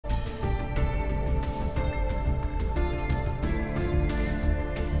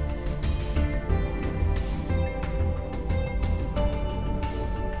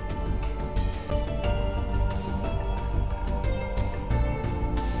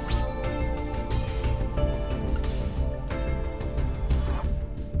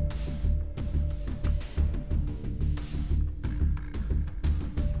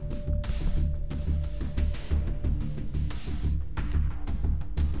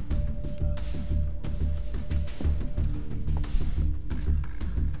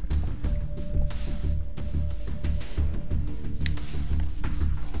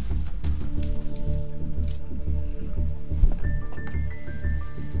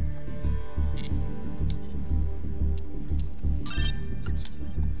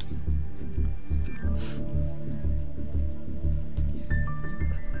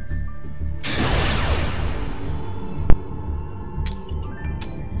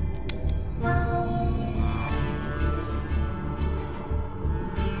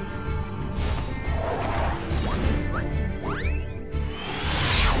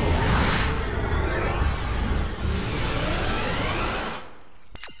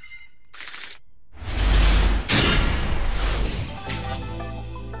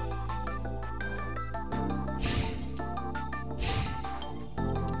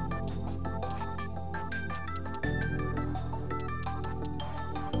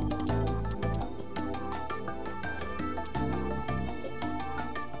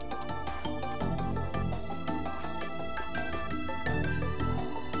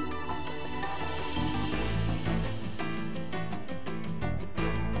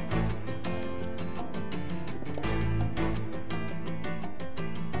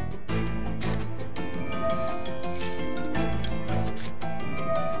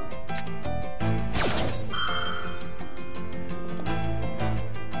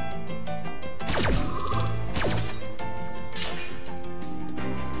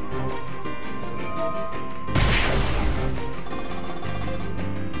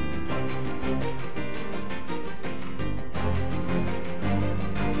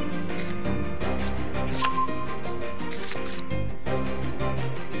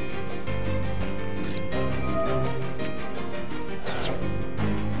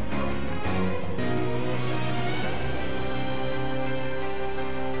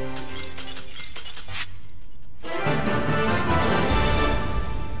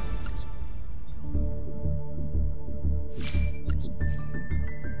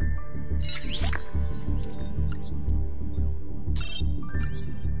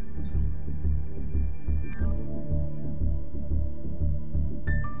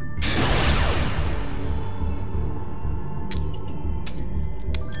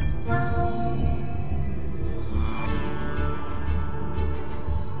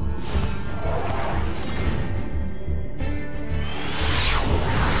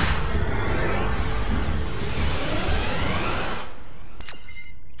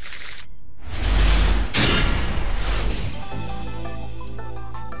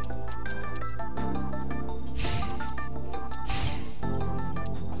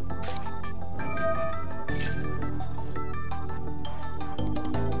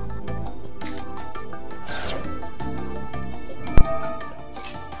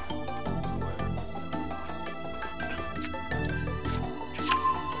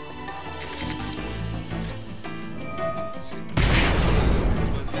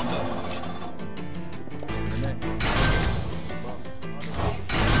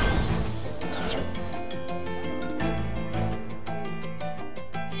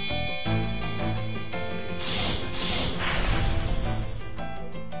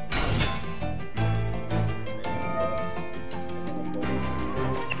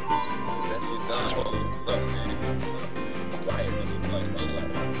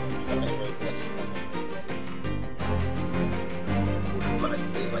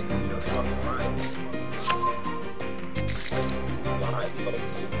Shout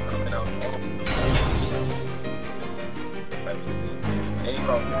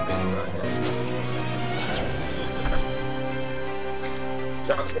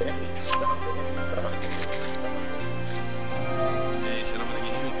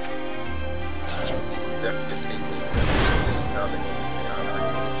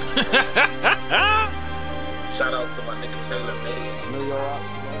out to my nigga Taylor May. New York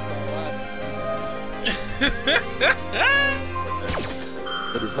Rocks.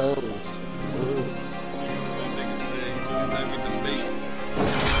 But his hoes.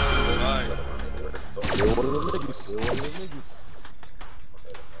 They're one of the niggas.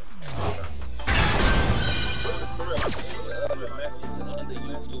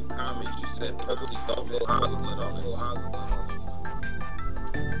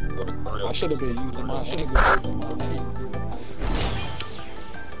 I should have been using my anger.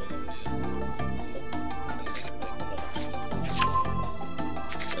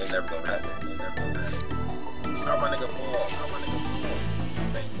 It's never gonna happen. How my nigga Paul?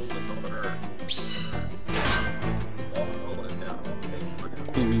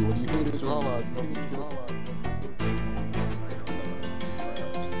 TV, when you hear this raw lies,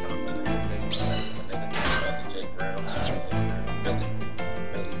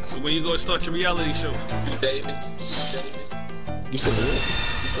 So when you gonna start your reality show? Davis. You said what?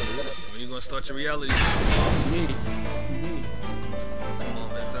 When you gonna start your reality show? Me. Come on,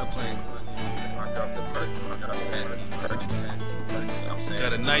 man, stop playing.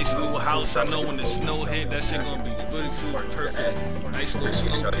 Got a nice little house. I know when the snow hit, that shit gonna be beautiful, perfect. Nice little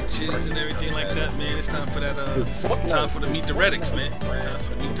snow pictures and everything like that, man. It's time for that. Time for the Meet the Reddicks, man. Time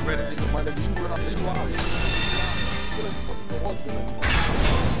for the Meet the Reddicks.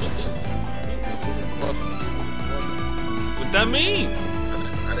 What that mean?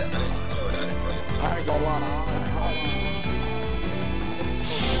 I ain't gonna lie.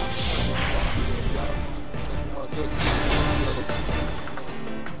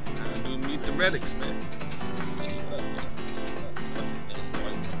 Meet the Reddicks, man.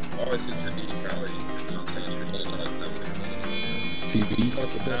 Always in Trinity College, you know what I'm saying? Trinity like them. TV, you got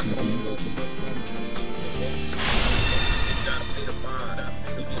the best money. You got the best money. Gotta pay the fine.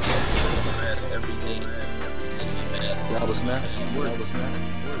 Every day. That was nasty. I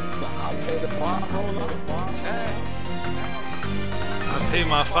paid the fine, hold on. I pay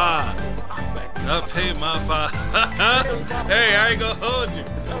my fine. I pay my fine. Hey, I ain't gonna hold you.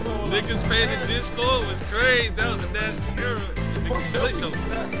 Niggas paid the Discord was crazy. That was a nasty era. Niggas split though.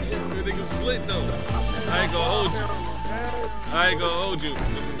 Niggas split though. I ain't gonna hold you. I ain't gonna hold you.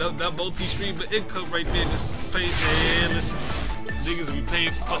 That multi-stream of income right there just pays, man. Listen, niggas be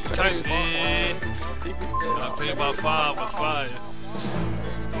paying for fucking tight, man. I pay my 5 was fire.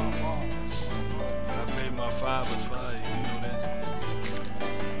 I pay my 5 was fire. You know that.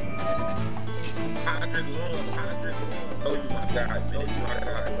 I drink long. Oh, you my God. Oh, you my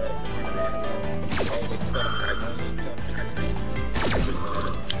God.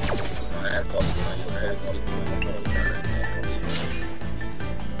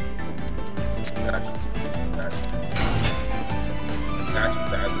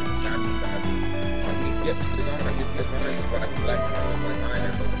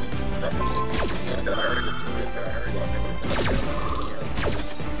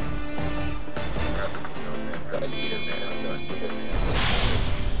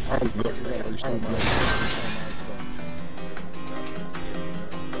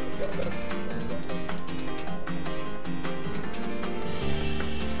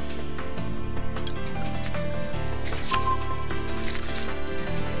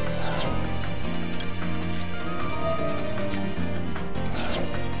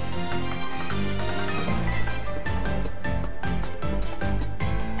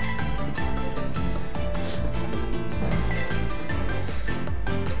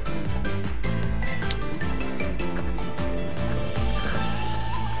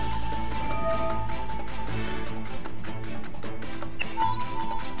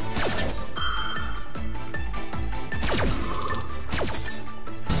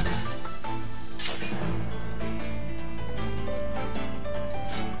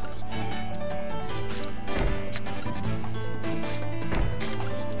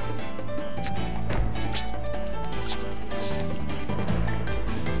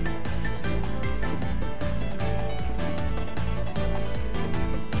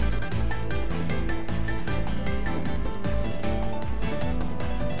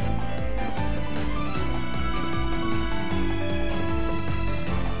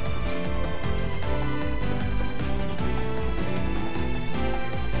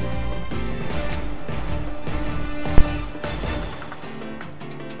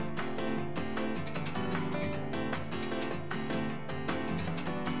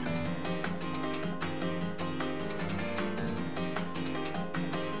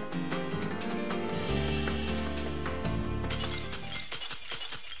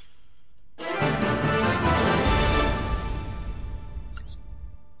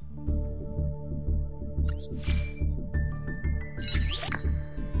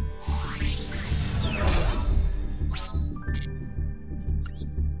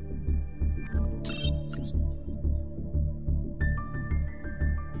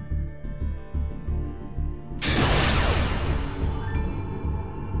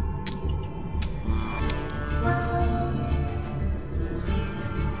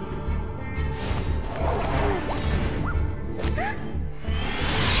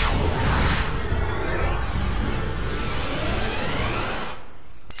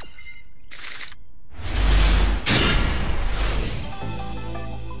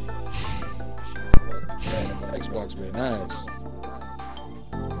 Xbox been nice.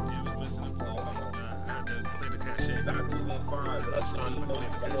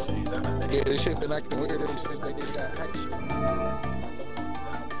 Yeah, this shit been acting weird ever since they did that action.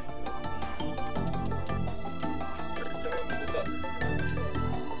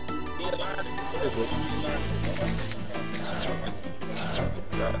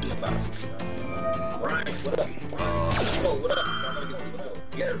 Ryan, what up? Oh, what up? I'm gonna get you up.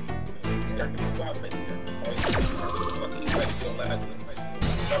 Gary. Gary, can swap it.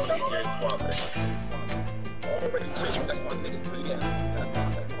 Already rich, that's my nigga. Yeah, that's my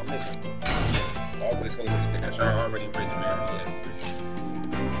nigga. Always gonna be there. Y'all already rich, man.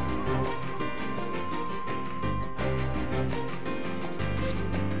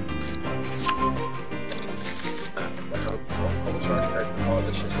 I'm sorry, I called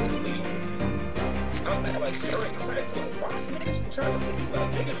this shit in the league. I'm mad like Eric Rats, like, why is niggas trying to believe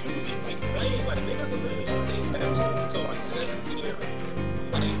like niggas usually be playing like niggas are really something past to like 7 years.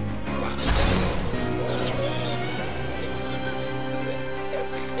 Like, a lot of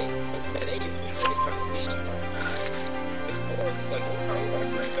niggas today, niggas trying to leave. It's more like, I'm trying to like,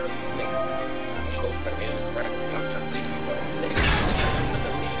 break down these niggas. Coach by the end of the practice, I'm trying to leave, but niggas trying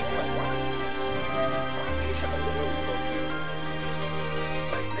to leave, like, why? Why trying to leave?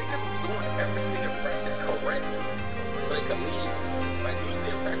 Like, niggas was doing everything in practice correct, so they could leave. Like, usually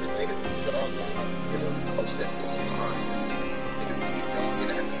in practice, niggas be jogging, you know, coach that goes behind. Niggas be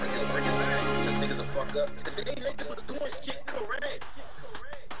jogging and bring it back, because niggas will fuck up. Today, niggas was doing shit correct.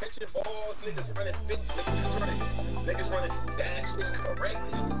 Catching balls, niggas running fit, niggas running dashes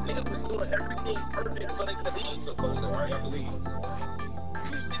correctly. Niggas was doing everything perfect so they could leave. So coach said, all right, I believe.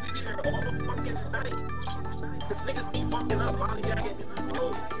 Usually we be here all the fucking night. Cause niggas be fucking up, lollygagging.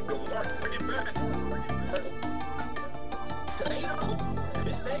 Yo, Mark, bring it back. Today, though,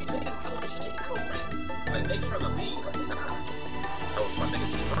 this day, niggas doing shit correct. Like, they tryna leave. Like, nah. No, my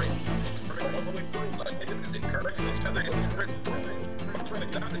niggas straight all the way through. Like, niggas is encouraging each other. Niggas straight through. I'm trying to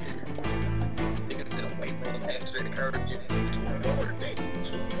get out of here. Niggas did a weight room extra encouraging. 2 more today.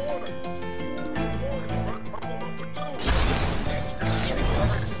 2 more. Run for 2. Extra getting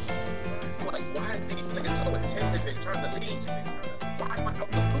hard. Like, why is these niggas so attentive and trying to leave? Why am I out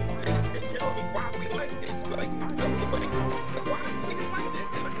the blue? Niggas can tell me why we like this. Like, I feel the way. Like, why is niggas like this?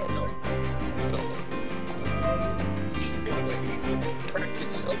 And I don't know. Anyway, these niggas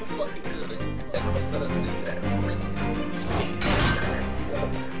practice so fucking good that I'm gonna leave that at 3.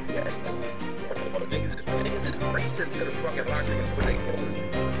 Yes, niggas is racing to the fucking locker room when they go.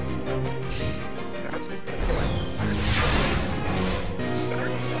 I'm just thinking like,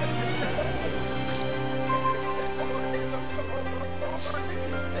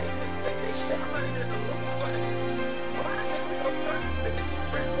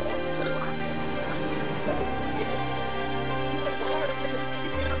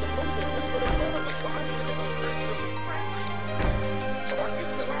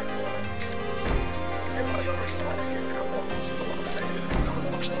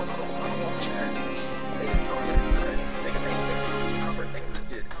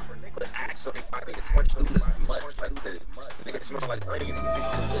 niggas smell like onions.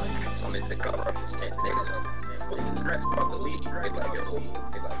 So they cover up the scent. Niggas stress about the league. They like, yo,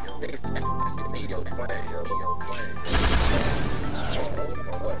 niggas need your plan,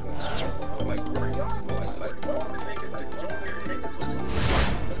 like, where y'all? Like, all the niggas, the junior niggas was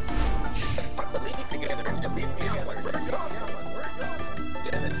about to leave together and leave me out. Like, where y'all?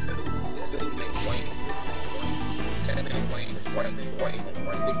 Yeah, that's the big Wayne. And then Wayne, Wayne was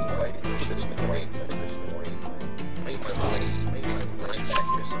like,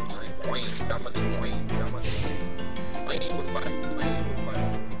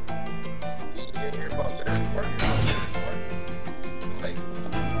 you didn't hear about that work. Like, who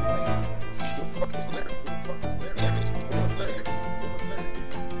the fuck was there? Yeah, who was there?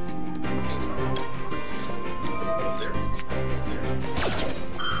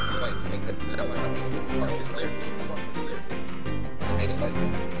 Like, nigga, that one, Mark is there. And like,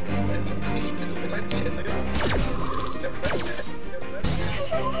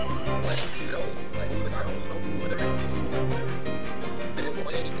 I don't know what it is. Then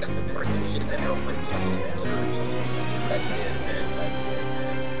Wayne got the first shit that helped me. Back then,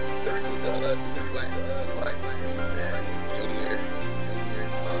 the black man, junior,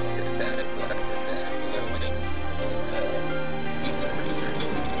 his dad is like, this is Lil Wayne. He's a producer too,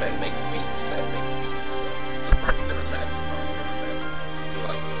 that makes beats, never met.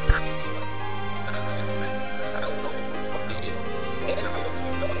 Like, I don't know what the fuck he is. And I look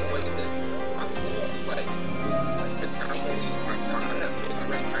at the way this, I feel like, the comedy, I have this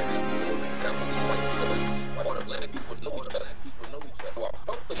great time, that would be quite silly. I want to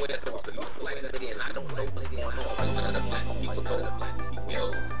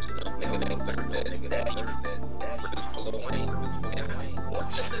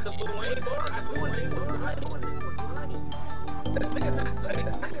little Wayne bar. I do it. That nigga, like, I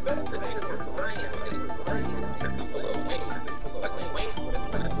never had the nigga was lying. Like, Lil Wayne. Like, Lil Wayne,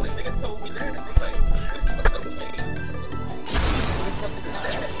 when nigga told me that, like, Lil Wayne. Who the fuck is his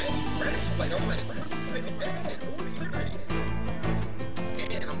dad, man? He's fresh. Like, I'm like, what's this nigga dad? Who is he?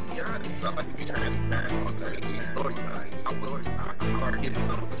 And I'm be honest, I like to be transparent on these story times. I started getting a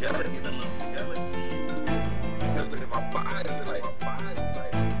little jealous. Because in my body, like,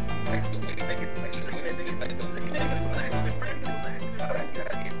 the way niggas like treating niggas, like, those niggas was acting friends.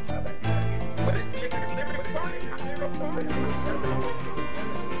 But it's niggas living funny.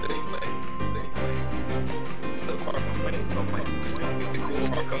 Anyway, still far from winning, so I'm like, it's a cool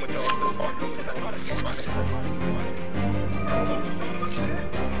part coming to us, still far coming to us.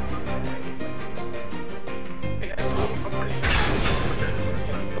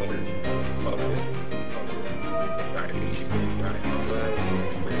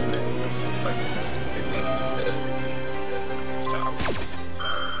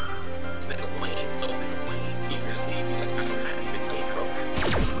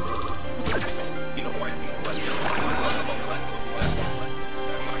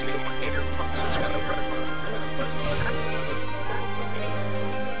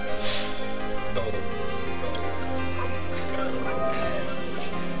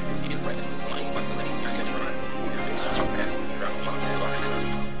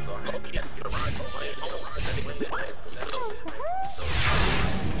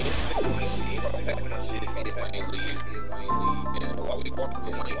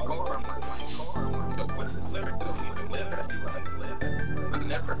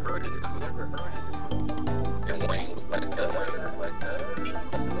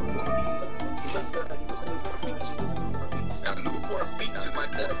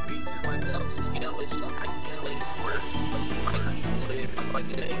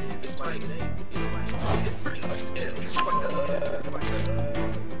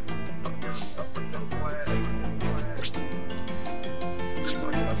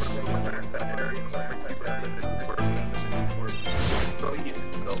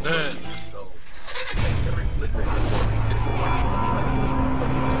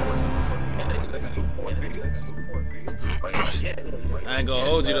 I ain't gonna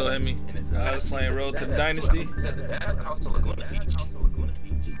hold you though, Hemi. I was playing Road to Dynasty. He said his dad has a house in Laguna Beach.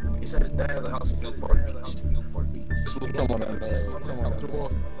 He said his dad has a house in Newport Beach.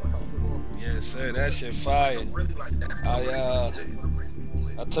 Yes, sir. That shit fire.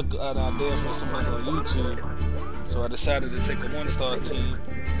 I took an idea for something on YouTube, so I decided to take a 1-star team,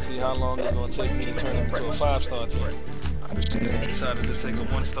 see how long it's gonna take me to turn it into a 5-star team. I decided to take a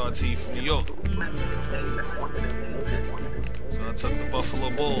 1-star team from New York. So I took the Buffalo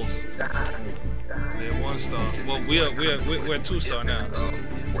Bulls. They're 1-star. Well, we're 2-star now.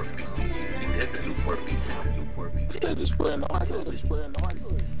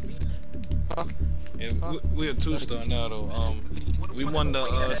 Yeah, we're 2-star now though. We won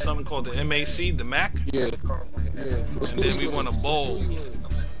the something called the MAC, the MAC. Yeah. And then we won a bowl.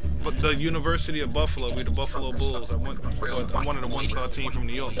 But the University of Buffalo, we the Buffalo Bulls. I wanted a 1-star team from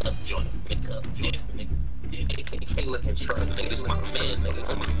New York.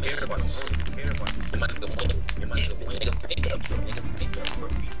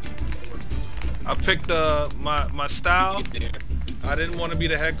 I picked my style. I didn't want to be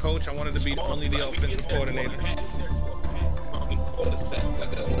the head coach. I wanted to be only the offensive coordinator.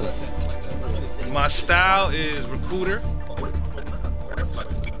 My style is recruiter.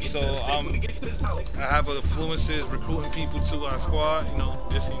 So I have influences recruiting people to our squad.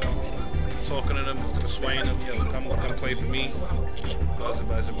 Talking to them, persuading them, come play for me. Blah,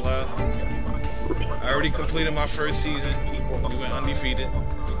 blah, blah. I already completed my first season. We went undefeated.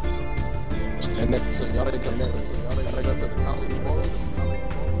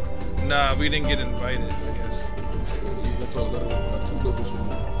 Nah, we didn't get invited, I guess.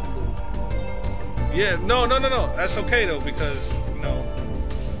 Yeah, no. That's okay though, because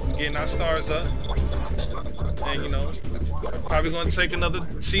we're getting our stars up, and probably gonna take another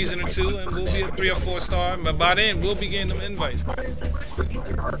season or two, and we'll be a 3 or 4-star. But by then, we'll be getting them invites.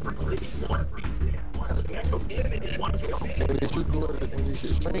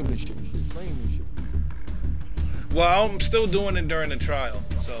 Well, I'm still doing it during the trial,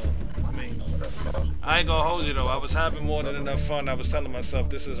 so I ain't gonna hold you though. I was having more than enough fun. I was telling myself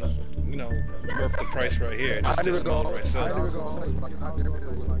this is, worth the price right here. This is all right. So.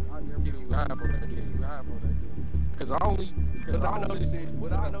 Because I noticed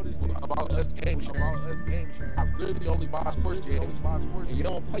about us game sharing. I really only buy sports games, and you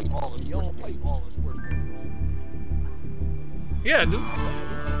don't play all the sports games. Yeah, I do.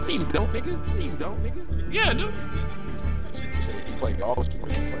 You don't, nigga. You don't, nigga. Yeah, I do. You play all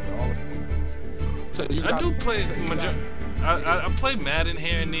sports. So I do play. I play Madden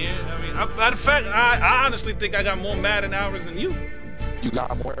here and there. I mean, matter of fact, I honestly think I got more Madden hours than you. You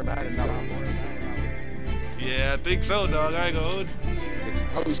got more Madden hours. Yeah, I think so, dog. I ain't gonna hold you.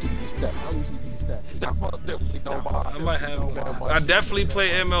 I might have. I definitely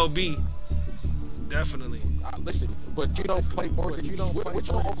play MLB. Definitely. Listen, but you don't play more than you don't. Which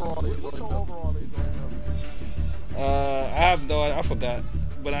overall is? I have no. I forgot.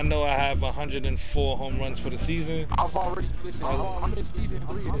 But I know I have 104 home runs for the season. I've already listened. I'm in season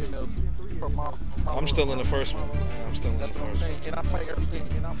 3 of MLB. I'm still in the first one. I'm still in the first one. And I play every game.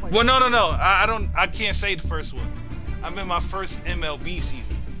 Well, no. I can't say the first one. I'm in my first MLB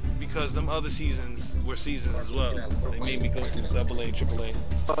season because them other seasons were seasons as well. They made me go through AA, AAA.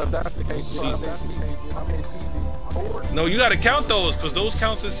 So if that's the case, I'm in season 4. No, you gotta count those because those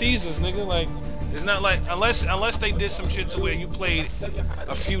counts as seasons, nigga. Like. It's not like unless they did some shit to where you played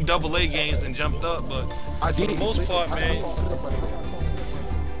a few AA games and jumped up, but for the most part, man.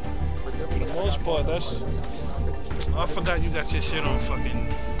 For the most part, that's. Oh, I forgot you got your shit on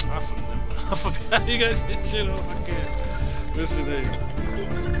fucking. I forgot you got your shit on fucking. Listen to it.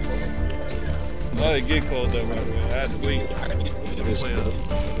 I didn't get called up right away. I had to wait.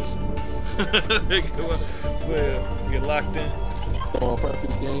 Play up. Get locked in. Oh,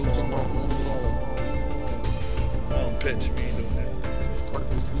 perfect game. Don't pitch me doing that.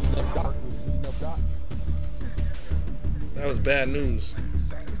 That was bad news.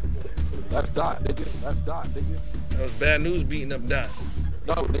 That's Dot, nigga. That was bad news beating up Dot.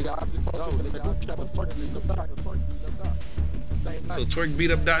 No, nigga, I'm just posting the group chat with Twerk beating up Dot. So Twerk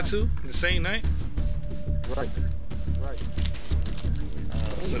beat up Dot too? The same night? Right.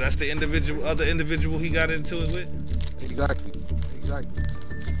 So that's the other individual he got into it with? Exactly.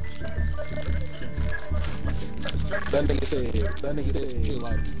 That nigga said some shit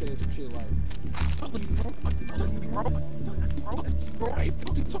like,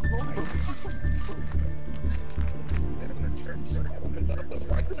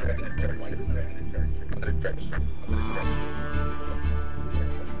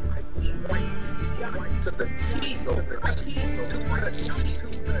 to the teeth over.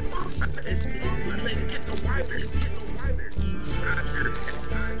 Get the wider.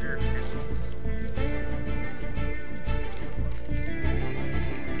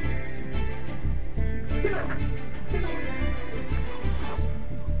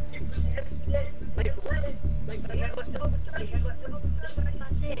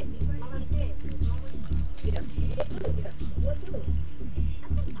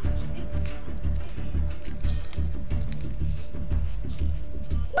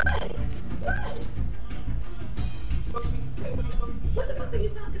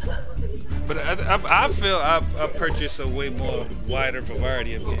 But I feel I purchase a way more wider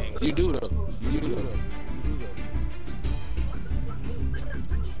variety of games. You do though.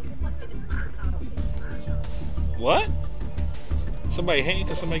 What? Somebody hating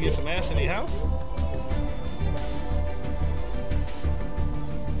because somebody get some ass in their house?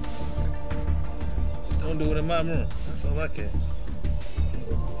 Don't do it in my room. That's all I care.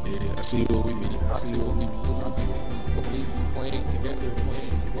 Yeah, I see what we mean. I see what we playing together.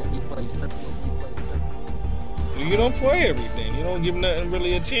 What we play separately. You don't play everything. You don't give nothing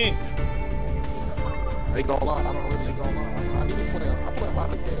really a chance. They go a lot. I don't really go a lot. I even play. I play a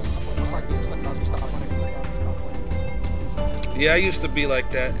lot of games. It's like this. Like I just stop playing. Yeah, I used to be like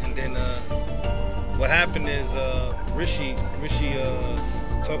that, and then what happened is Rishi,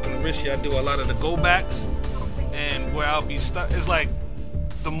 talking to Rishi, I do a lot of the go backs, and where I'll be stuck. It's like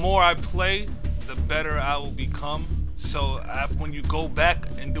the more I play, the better I will become. So when you go back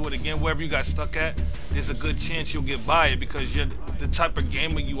and do it again, wherever you got stuck at, there's a good chance you'll get by it because you're the type of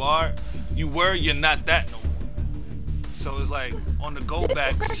gamer you're not that no more. So it's like on the go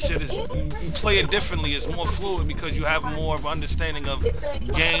back, shit is you play it differently. It's more fluid because you have more of understanding of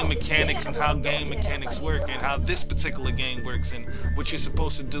game mechanics and how game mechanics work and how this particular game works and what you're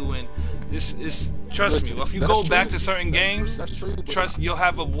supposed to do. And it's trust me, if you go back to certain games, trust you'll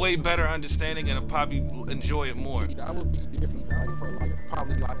have a way better understanding and probably enjoy it more. That would be different for like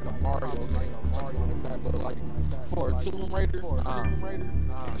probably like a Mario game or Mario like that, but like for a Tomb Raider,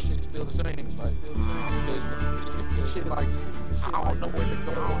 shit's still the same. Like it's shit like I don't know where to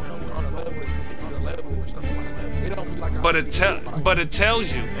go on a particular level or something like that. It don't be like but it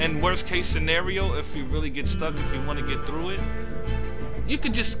tells you. In worst case scenario, if you really get stuck, if you want to get through it, you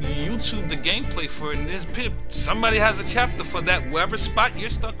could just YouTube the gameplay for it. And somebody has a chapter for that. Wherever spot you're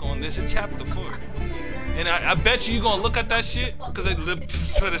stuck on, there's a chapter for it. And I bet you gonna look at that shit, because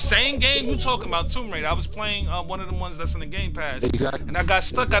for the same game you talking about, Tomb Raider, I was playing one of the ones that's in the Game Pass. Exactly. And I got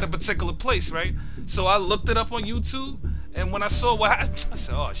stuck at a particular place, right? So I looked it up on YouTube, and when I saw what happened, I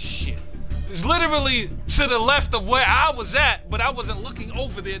said, oh shit. It's literally to the left of where I was at, but I wasn't looking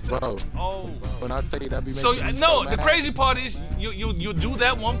over there. Bro, oh. When I tell you that be so no, the crazy part is you do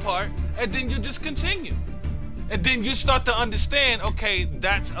that one part, and then you just continue. And then you start to understand, okay,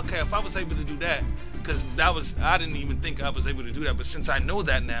 that's, okay, if I was able to do that, because that was, I didn't even think I was able to do that, but since I know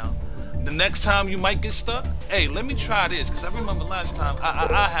that now, the next time you might get stuck, hey, let me try this, because I remember last time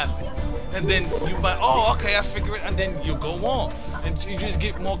I happened. And then you might, oh, okay, I figure it, and then you go on. And you just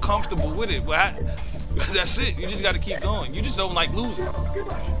get more comfortable with it. Well, that's it. You just got to keep going. You just don't like losing.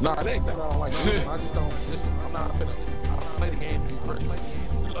 Nah, it ain't that I don't like losing. I just don't, listen, I'm not finna, I play the game first.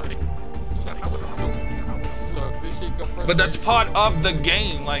 But that's part of the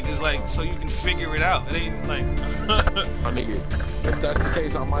game, like, it's like, so you can figure it out. It ain't like... My nigga, if that's the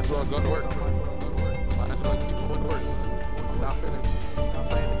case, I might as well go to work. Might as well keep going to work. I'm not finna, I'm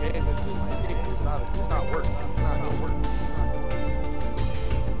playing the game, it's not work. It's not no work.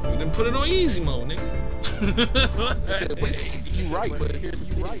 You then put it on easy mode, nigga. You right, but here's the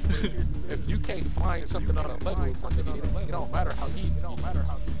thing. If you can't find something on a level, it don't matter how easy,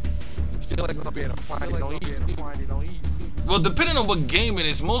 still ain't gonna be able to find it on easy. Well, depending on what game it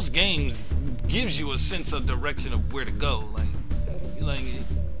is, most games gives you a sense of direction of where to go. Like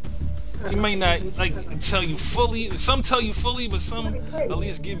you may not like tell you fully. Some tell you fully, but some at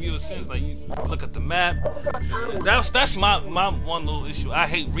least give you a sense. Like you look at the map. That's my one little issue. I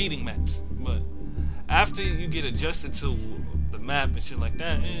hate reading maps, but after you get adjusted to the map and shit like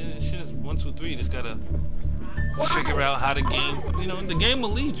that, shit is 1, 2, 3. You just gotta figure out how the game, you know, the game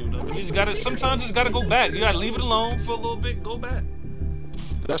will lead you though, but you just gotta, sometimes you just gotta go back. You gotta leave it alone for a little bit, go back.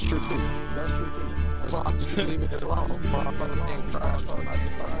 That's true too. That's true too. That's why I'm just leaving it alone.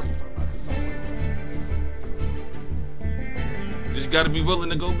 You just gotta be willing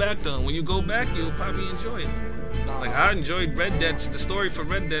to go back though. When you go back, you'll probably enjoy it. Like I enjoyed Red Dead, the story for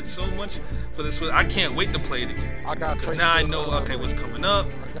Red Dead so much for this. I can't wait to play it again. Now I know, okay, what's coming up,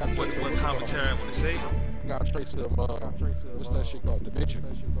 what commentary I want to say. Got straight to what's that shit called? Dimension.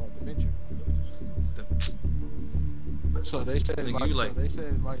 So they said, nigga, you like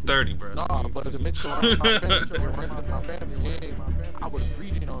 30, bro. Nah, but Dimension, my family, I was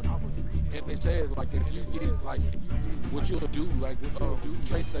reading on it, and they said like if you get like what you'll do, like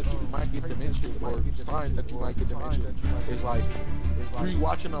traits that you might get dementia or signs that you might get dementia is like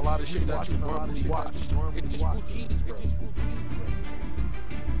rewatching a lot of shit that you normally watch. It's just routines, bro.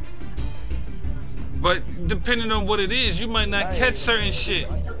 But depending on what it is, you might not catch certain shit.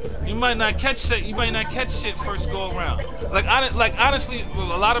 You might not catch shit. You might not catch shit first go around. Like honestly,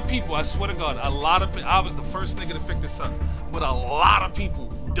 a lot of people, I swear to God, I was the first nigga to pick this up, but a lot of people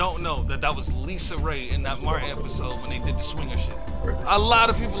don't know that was Lisa Ray in that Martin episode when they did the swinger shit. A lot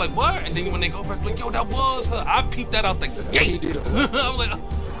of people like, what? And then when they go back, like, yo, that was her. I peeped that out the gate. I'm like,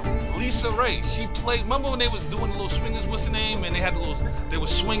 Lisa Ray, she played. Remember when they was doing the little swingers? What's the name? And they had the little. They was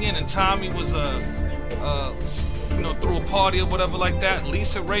swinging, and Tommy was you know, threw a party or whatever like that.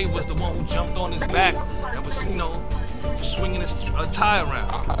 Lisa Ray was the one who jumped on his back and was, you know, swinging his tie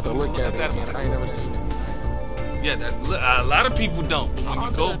around. I had to look at that. I ain't never seen it. Yeah, a lot of people don't. But when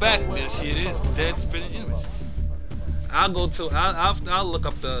you go back, that shit is dead spinning image. I'll look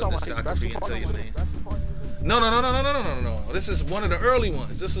up the discography and tell you the name. No. This is one of the early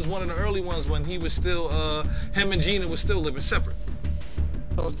ones. This is one of the early ones when he was still, him and Gina was still living separate.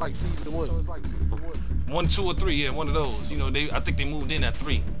 So it's like season 1. 1, 2, or 3, yeah, one of those. You know, I think they moved in at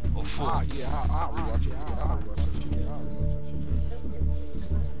 3 or 4. I'll rewatch it.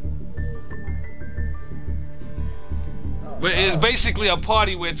 But it's basically a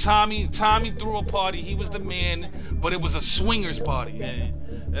party where Tommy threw a party. He was the man, but it was a swingers party.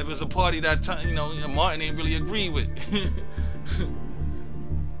 And it was a party that, you know, Martin didn't really agree with.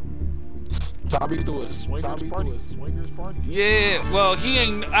 Tommy threw a swingers party? Yeah, well, he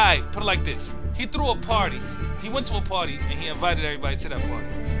ain't, alright, put it like this. He threw a party. He went to a party and he invited everybody to that party.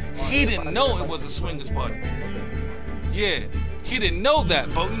 He didn't know it was a swingers party. Yeah, he didn't know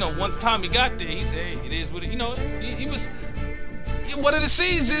that. But, you know, once Tommy got there, he said, hey, it is what it, you know, he was, one of the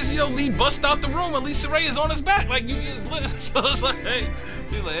scenes is, you know, he bust out the room and Lisa Ray is on his back. Like, you just lit. So it's like, hey,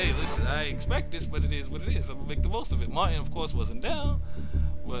 he's like, hey, listen, I expect this, but it is what it is. I'm going to make the most of it. Martin, of course, wasn't down,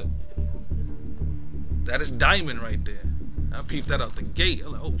 but that is diamond right there. I peeped that out the gate.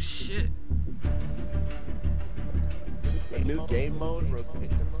 I'm like, oh, shit. A new game mode,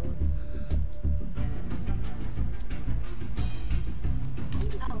 rotation mode.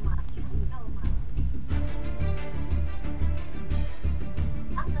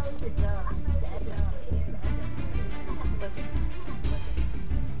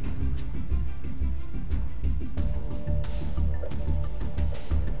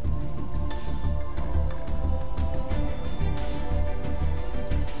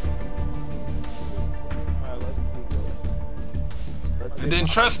 And then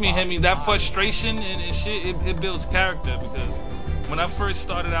trust me, Hemi, that frustration and shit, it builds character, because when I first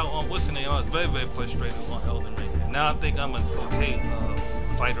started out on what's the name, I was very, very frustrated on Elden Ring. And now I think I'm an okay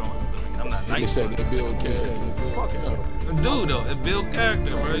fighter on Elden Ring. I'm not nice. You said it build character. Fuck no. Dude, though, it built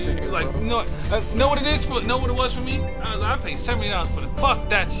character, bro. Like, know what it is? Know what it was for me? I paid $70 for the fuck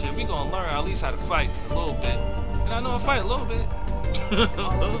that shit. We gonna learn at least how to fight a little bit. And I know I fight a little bit.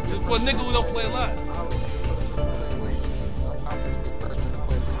 For a nigga who don't play a lot.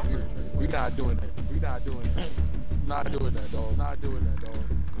 We not doing that. Not doing that, dog.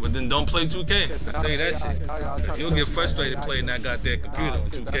 But then don't play 2K. I tell you that shit. You'll get frustrated playing that goddamn computer on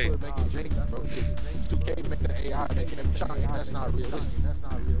 2K. 2K make the AI make it shine. That's not realistic.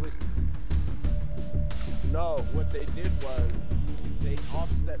 No, what they did was they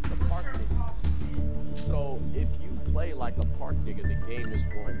offset the park niggas. So if you play like a park nigga, the game is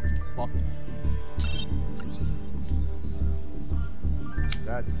going to fuck you.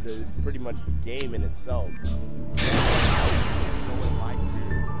 It's pretty much the game in itself. Go in my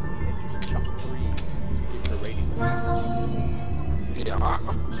career and just chuck 3 with the rating. Yeah,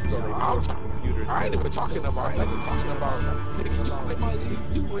 I ain't even talking about nigga, you play my league,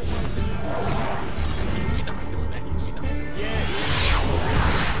 do it. We not doing that. Yeah.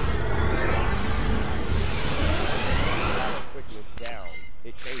 Quickness down,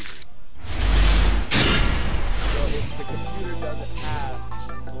 it changes. So if the computer doesn't have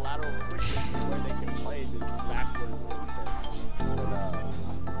lateral quickness where they can play this backwards defense,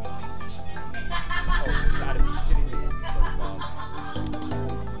 then you gotta be kidding me.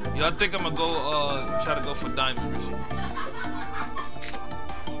 Yo, I think I'm gonna go try to go for diamond, Rishi.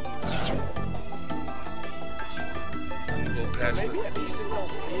 Go past Maybe it. at least it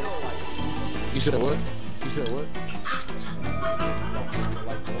don't feel like You said what?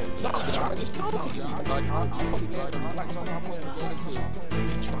 No, I just come to you. Like, I'm putting the game, like, I'm playing the game to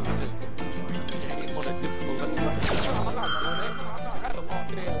try to game on a difficult level. I'm not doing that. I had a long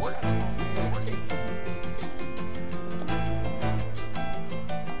day at work. This thing's cake.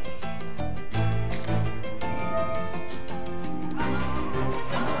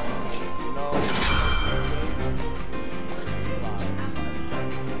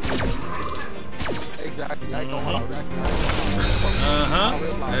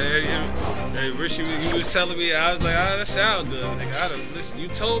 Hey, Rishi, you was telling me, I was like, that sound good. Nigga, listen, you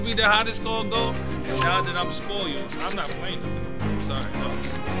told me how this gonna go, and now that I'm spoiled, I'm not playing nothing. I'm sorry, no.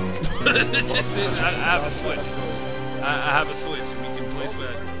 I have a switch. I have a switch, and we can play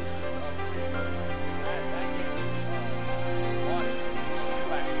Smash.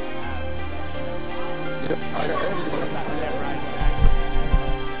 Yep, I got everyone.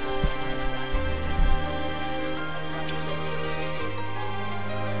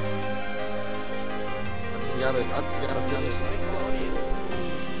 I just gotta finish.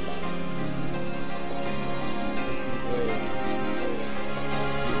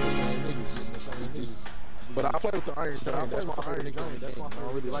 The same niggas. But I play with the Iron Giant. That's my favorite nigga. I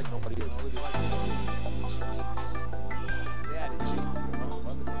don't really like nobody else.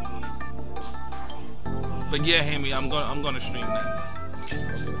 But yeah, Hemi, I'm gonna stream that.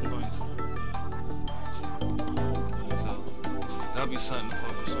 I'm going to. So that'll be something to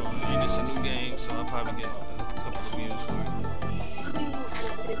focus on. And it's a new game, so I'll probably get a couple of views for it.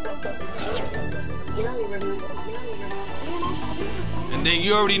 And then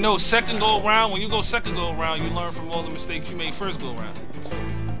you already know, second go around, when you go second go around, you learn from all the mistakes you made first go around.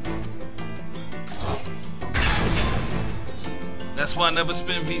 That's why I never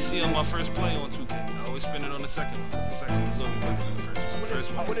spent VC on my first play on 2K. I always spend it on the second one, because the second one was always better than the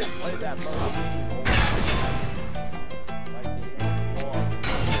first one. I wouldn't play that mode.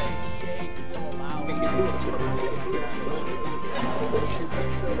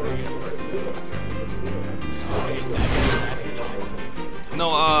 No,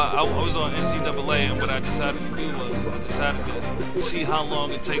 I was on NCAA, and what I decided to do was I decided to see how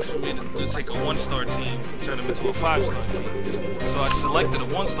long it takes for me to take a 1-star team and turn them into a 5-star team. So I selected a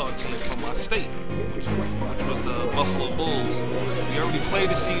 1-star team from my state, which was the Buffalo Bulls. We already played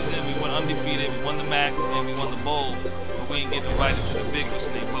the season, we went undefeated, we won the MAC, and we won the bowl, but we didn't get invited to the big what's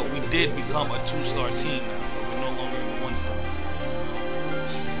the name. But we did become a 2-star team now, so we're no longer in the 1-stars.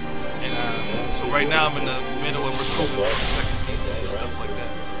 And so right now I'm in the middle of recruiting for the second season and stuff like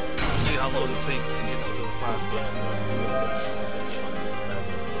that. So we'll see how long it takes to get us to a 5-star team.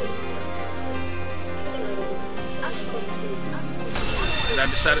 And I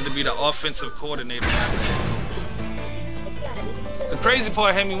decided to be the offensive coordinator after head coach. The crazy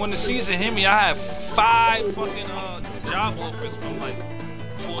part, Hemi, when the season hit me, I had 5 fucking job offers from like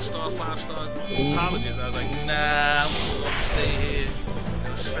 4-star, 5-star colleges. I was like, nah, I'm gonna stay here.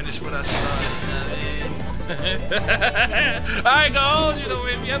 Let's finish what I started. I ain't gonna hold you though,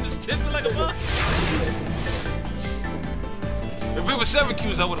 baby. I'm just tipping like a bug. If it was 7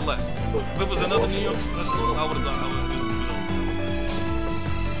 Qs, I would have left. If it was another New York school, I would have gone. I would have.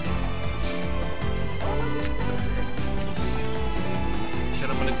 Shut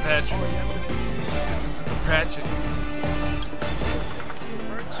up on the Patrick. The Patrick.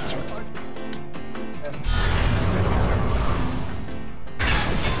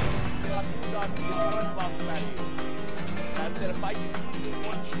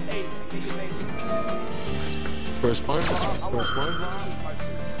 First point? Yeah,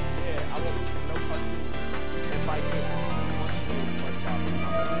 I will lose no cartoon if I get one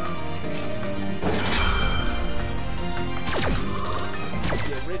SpongeBob.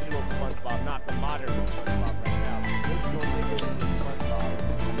 The original SpongeBob, not the modern SpongeBob right now. The original nigga was SpongeBob.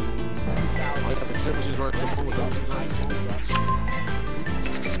 I got the chimneys right there. He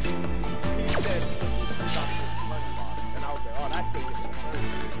said SpongeBob, and I was like, oh, that shit was the first.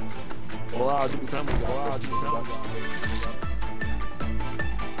 Or I'll do family guy.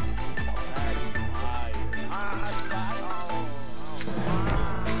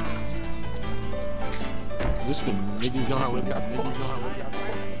 This niggas don't really got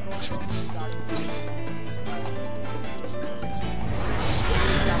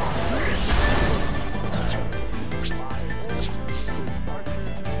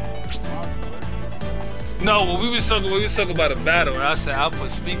No, when we was talking about a battle, and I said I'll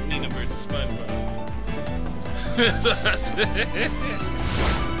put Speak Nina versus SpongeBob.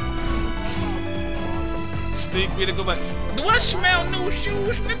 Speak me to go back. Do I smell new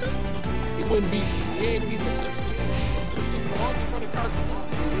shoes, nigga? It wouldn't be. It'd be the same.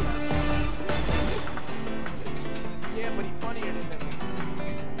 Yeah, but he's funnier than them.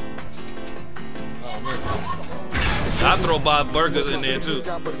 Oh man. I throw Bob Burgers in there too.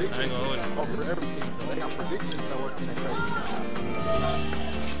 I ain't gonna hold it. Over everything. They got predictions that work in that crazy.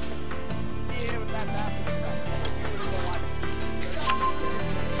 Yeah, but that's after the fact.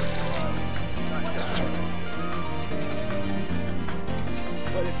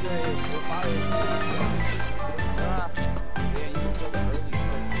 But if I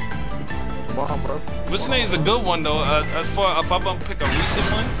Come on, bro. What's the name's a good one though. As far if I'm gonna pick a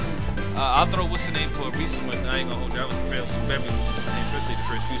recent one, I'll throw what's the name for a recent one. I ain't gonna hold you. I was very entertaining, especially the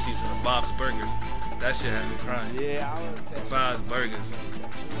first few seasons of Bob's Burgers. That shit had me crying. Yeah, I would say Bob's Burgers.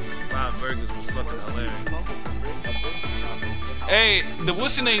 Bob's Burgers was fucking hilarious. Hey, the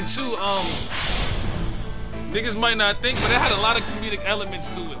what's the name too? Niggas might not think, but it had a lot of comedic elements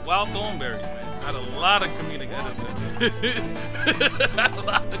to it. Wild Thornberries, man. Had a lot of comedic elements. Had a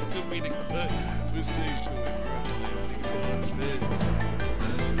lot of comedic what's the name to it, bro. Nigga don't understand.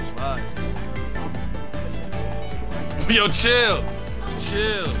 That shit was fire. Yo, chill.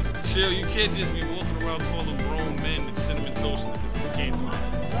 Chill. You can't just be walking around calling grown men with cinnamon toast niggas. You can't do that.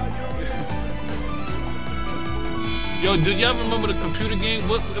 Yo, do y'all remember the computer game?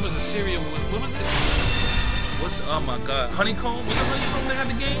 It was a cereal. What was it? Oh my god. Honeycomb? Was it Honeycomb that had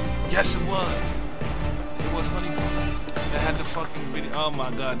the game? Yes, it was. It was Honeycomb. That had the fucking video. Oh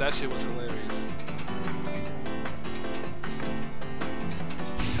my god, that shit was hilarious.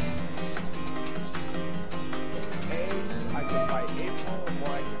 I can fight April or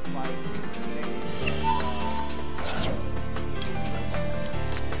I can fight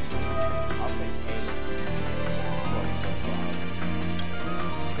I'll take A.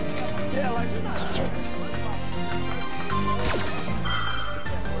 Yeah, like you're not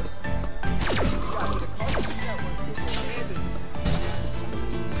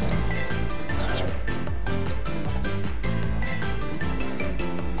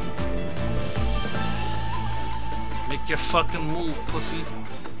Make your fucking move, pussy.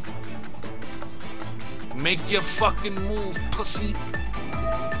 Make your fucking move, pussy.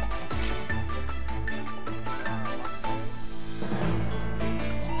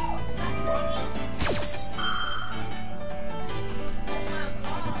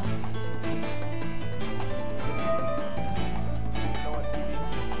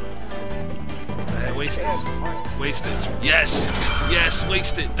 Wasted. Yes,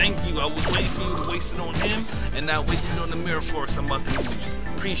 wasted. Thank you. I was waiting for you to waste it on him and not waste it on the mirror force. I'm about to use.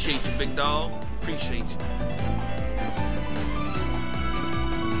 Appreciate you, big dog. Appreciate you.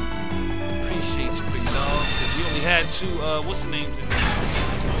 Appreciate you, big dog. Because you only had two, what's the names in there?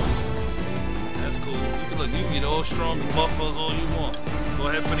 That's cool. You can look, you can get all strong and buffers all you want. Go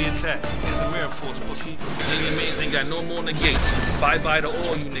ahead for the attack. There's a mirror force, pussy. Nigga mains ain't got no more negates. Bye-bye to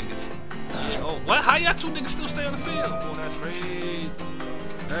all you niggas. Oh, what? How y'all two niggas still stay on the field? Oh, that's crazy.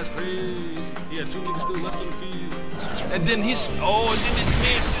 That's crazy. He had 2 niggas still left on the field. And then his, and then this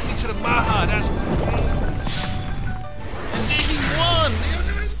man sent me to the Baja. That's crazy. And then he won. Nigga,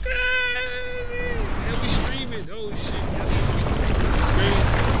 that's crazy. And we streaming. Oh shit. That's crazy.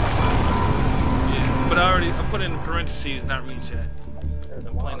 Yeah, but I put in parentheses, not read chat.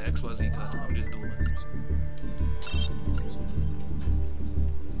 I'm playing the XYZ Cup. I'm just doing it.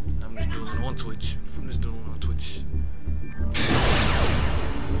 I'm just doing it on Twitch. I'm just doing it on Twitch.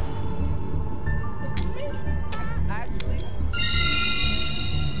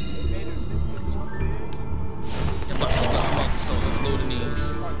 I'm about to start uploading these.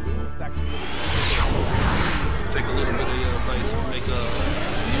 Take a little bit of your advice and make a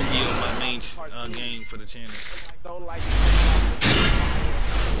Yu-Gi-Oh! My main game for the channel.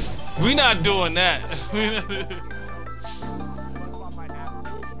 We not doing that.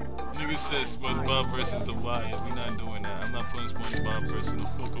 Nigga said SpongeBob versus the Wire. We not doing that. I'm not playing SpongeBob versus the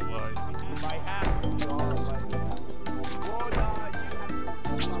fucking Wire.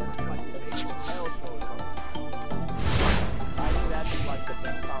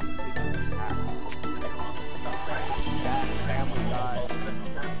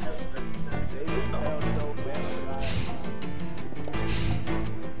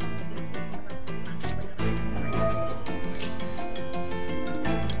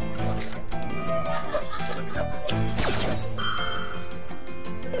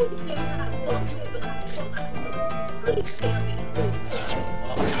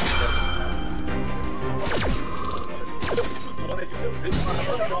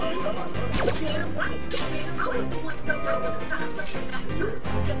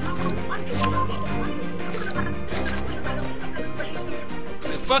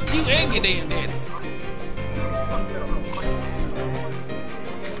 Fuck you and your damn daddy.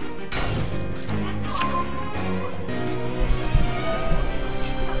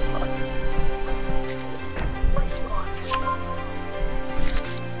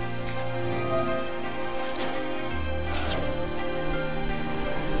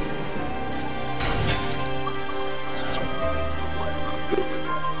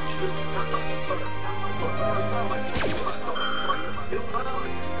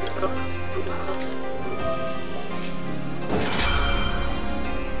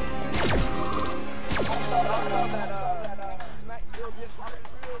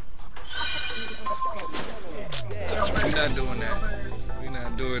 We not doing that. We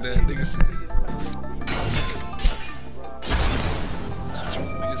not doing that. Nigga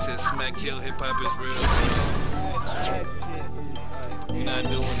said smack kill hip hop is real. We not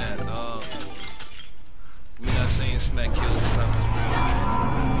doing that at all. We not saying smack kill hip hop is real.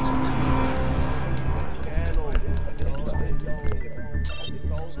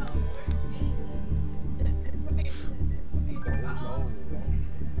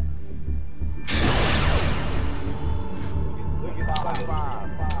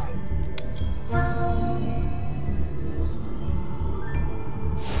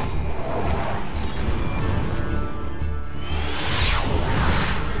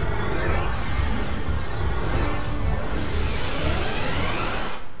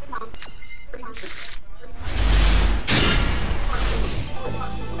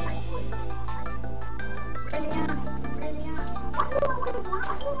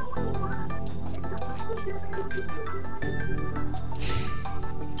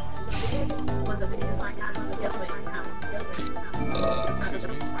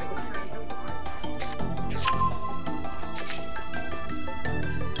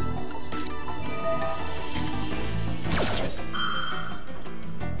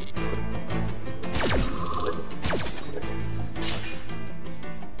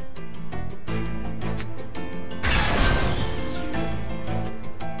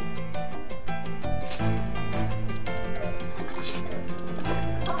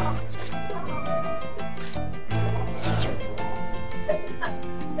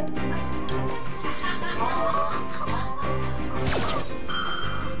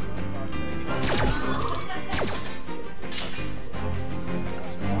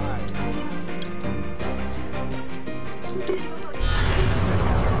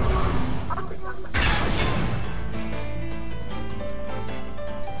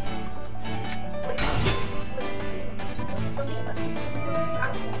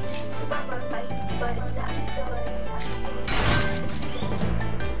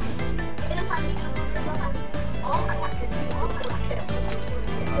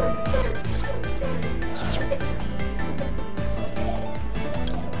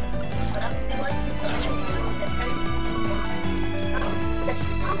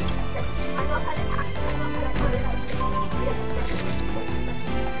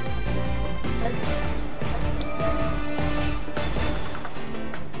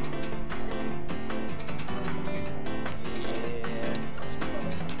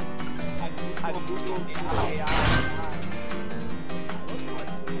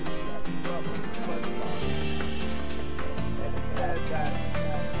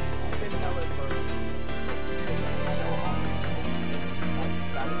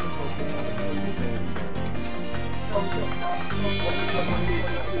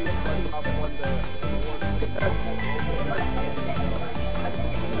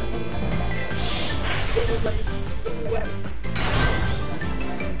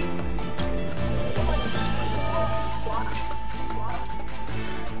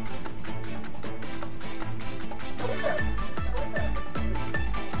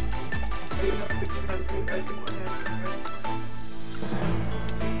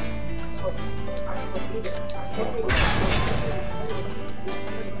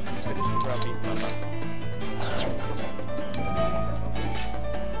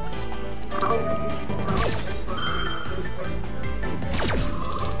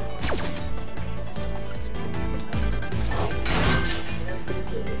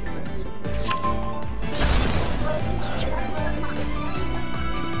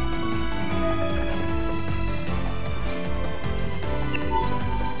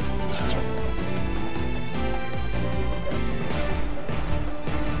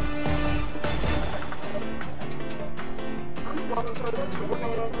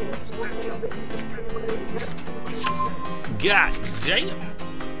 God damn.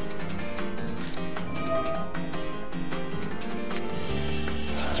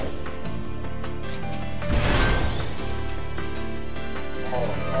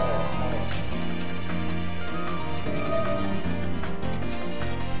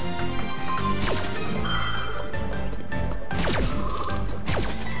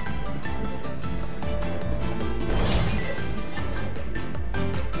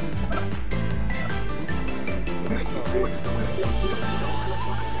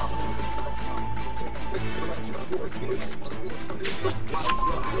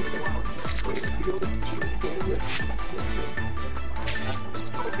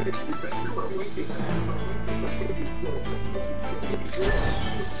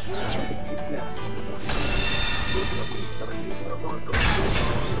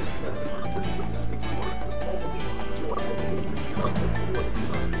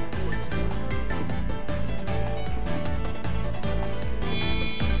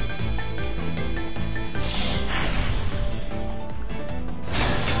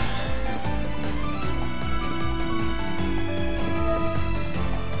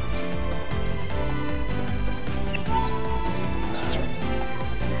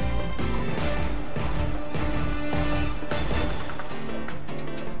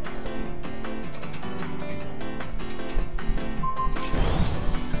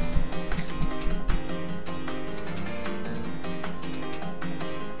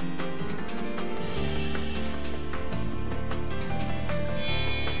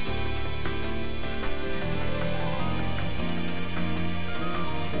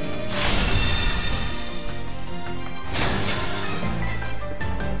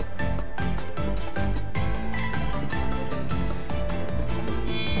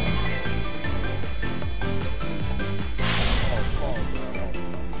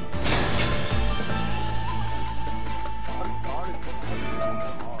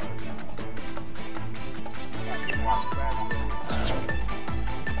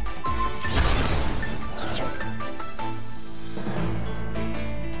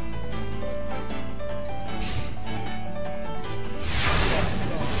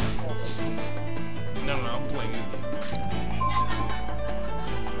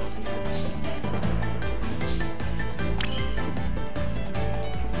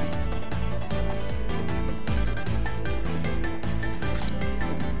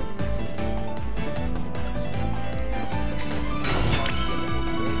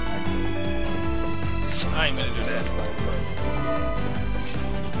 I ain't gonna do that.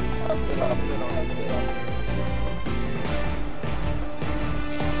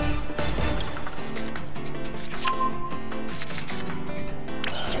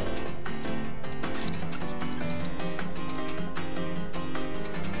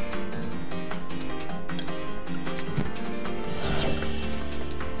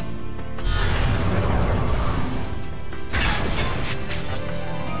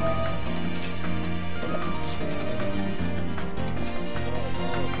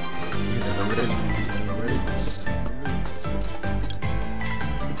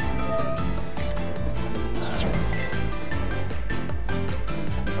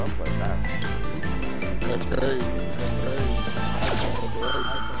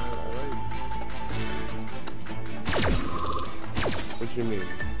 What you mean?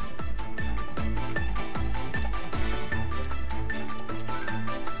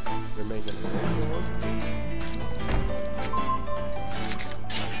 You're making a one?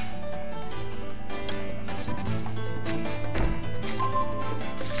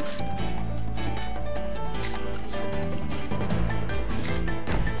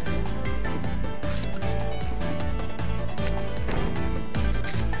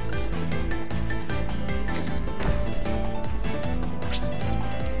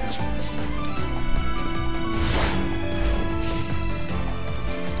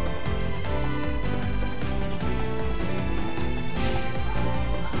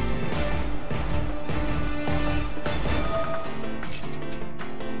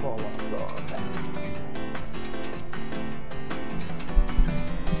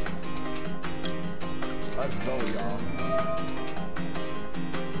 Let's go, y'all.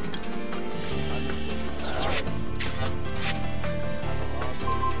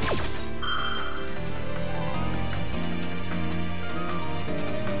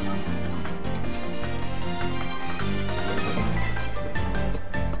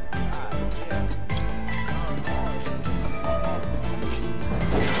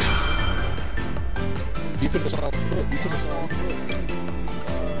 You finish on good. You finish on good.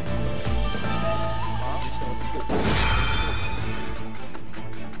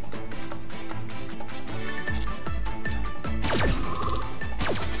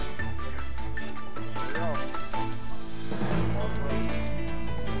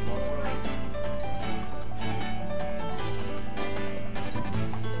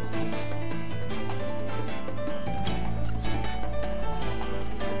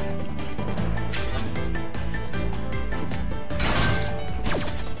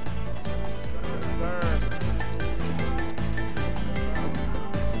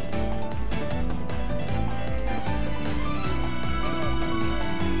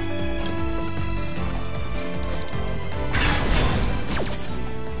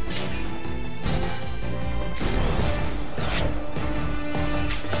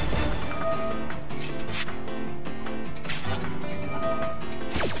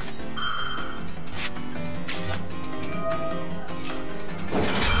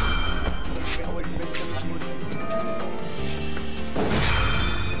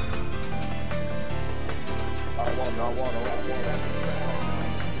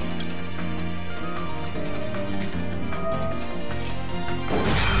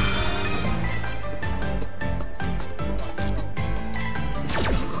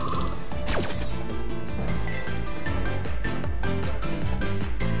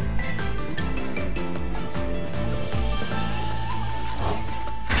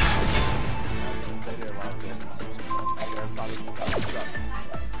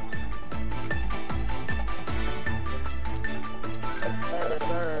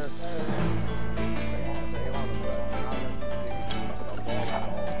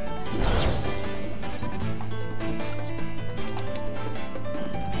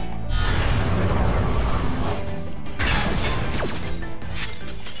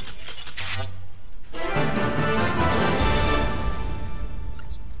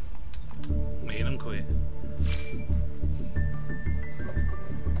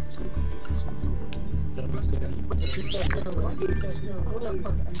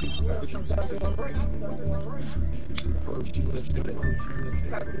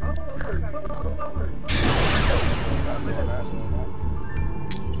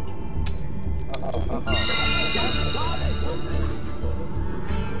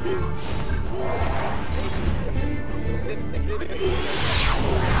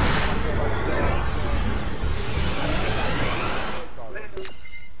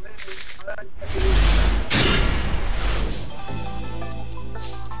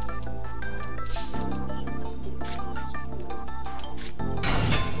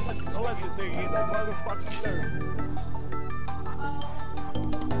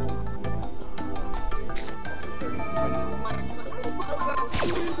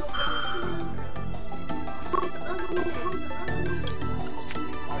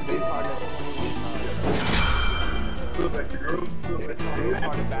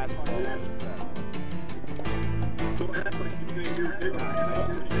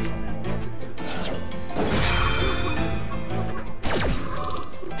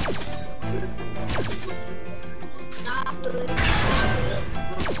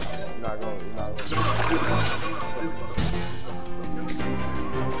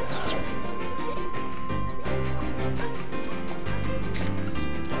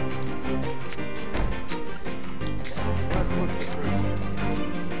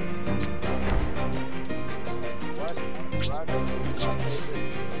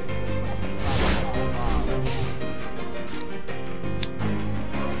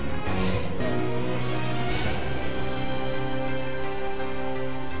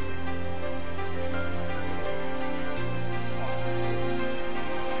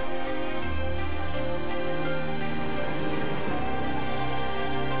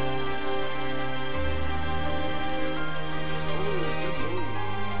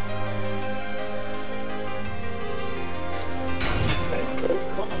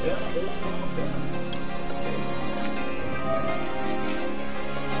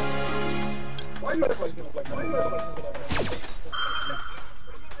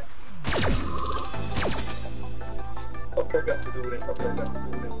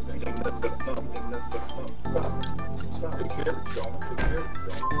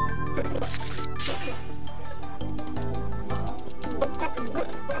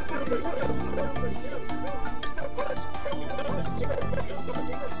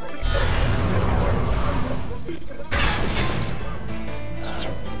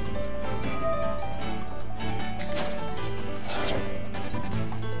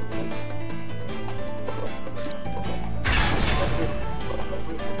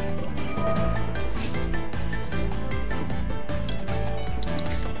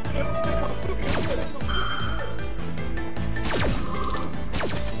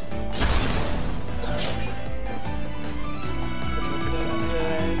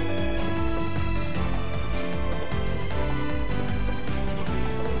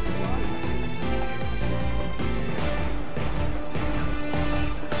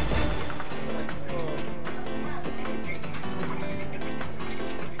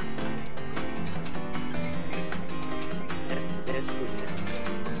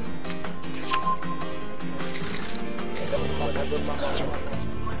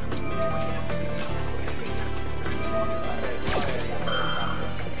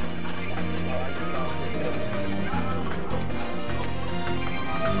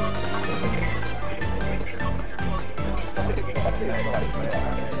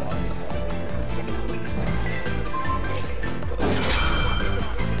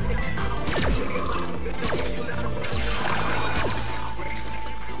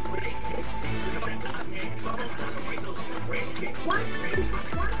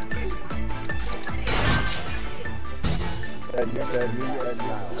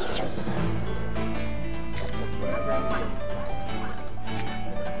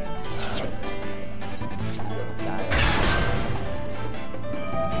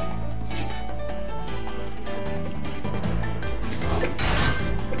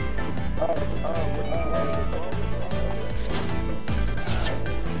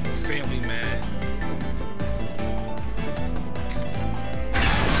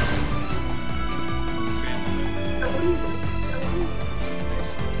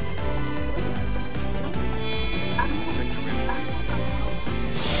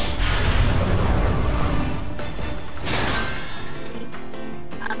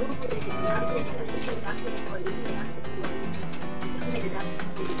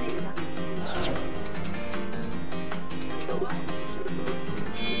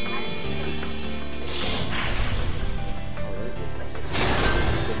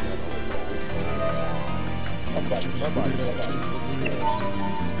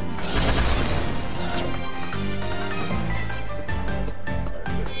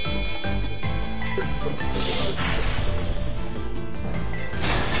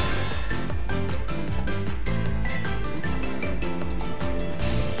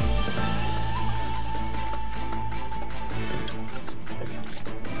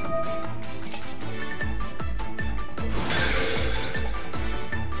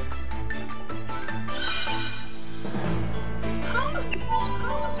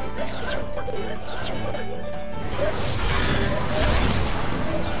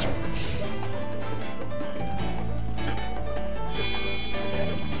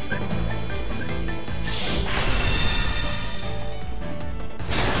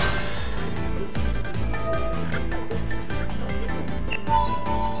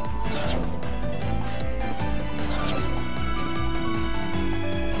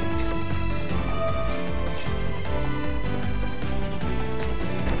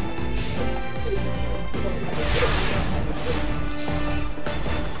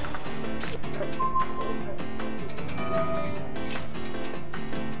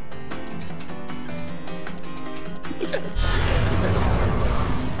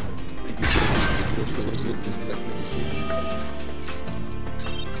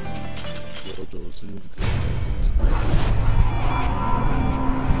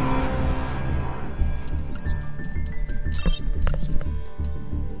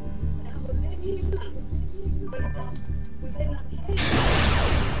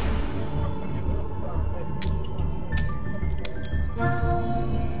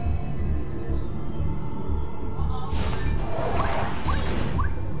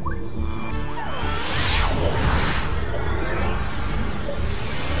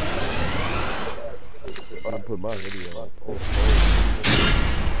 Put my video up. Oh,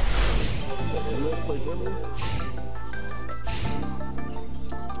 let's play Germany.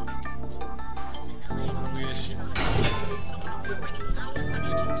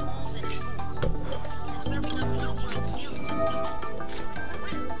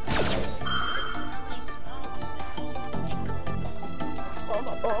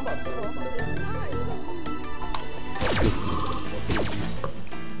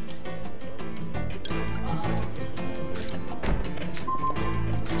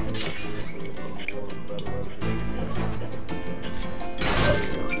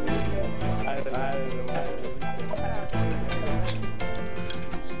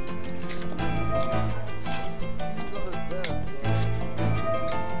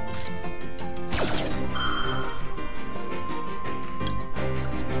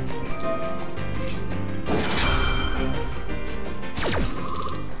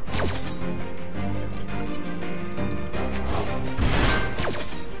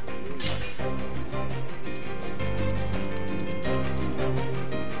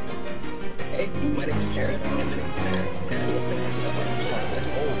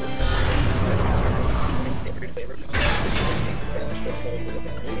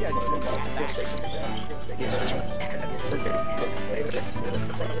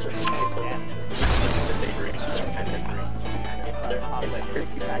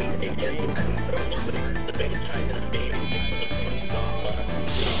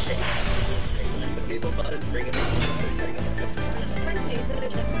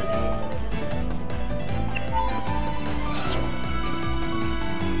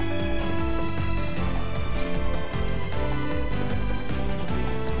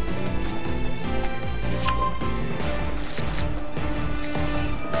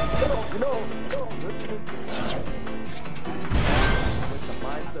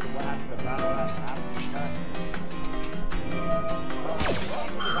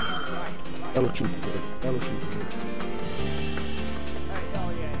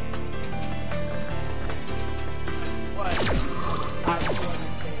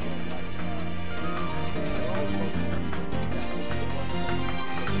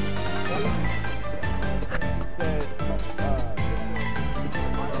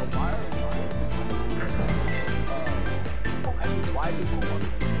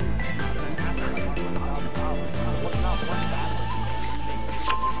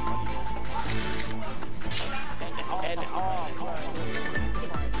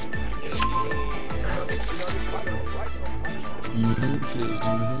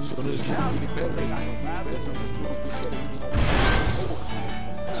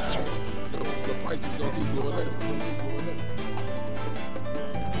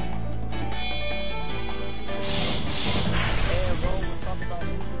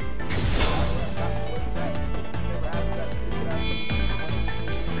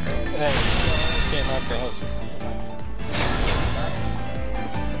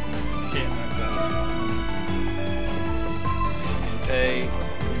 Hey,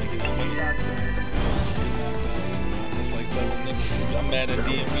 niggas, mad at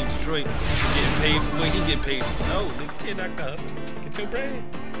DMV Detroit getting paid for what he get paid for. No, nigga can't knock the hustle. Get your bread.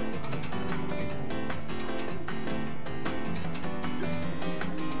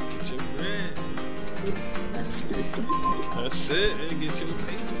 Get your bread. That's it. It gets you a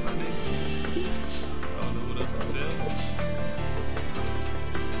paper, my nigga. I don't know what else to tell.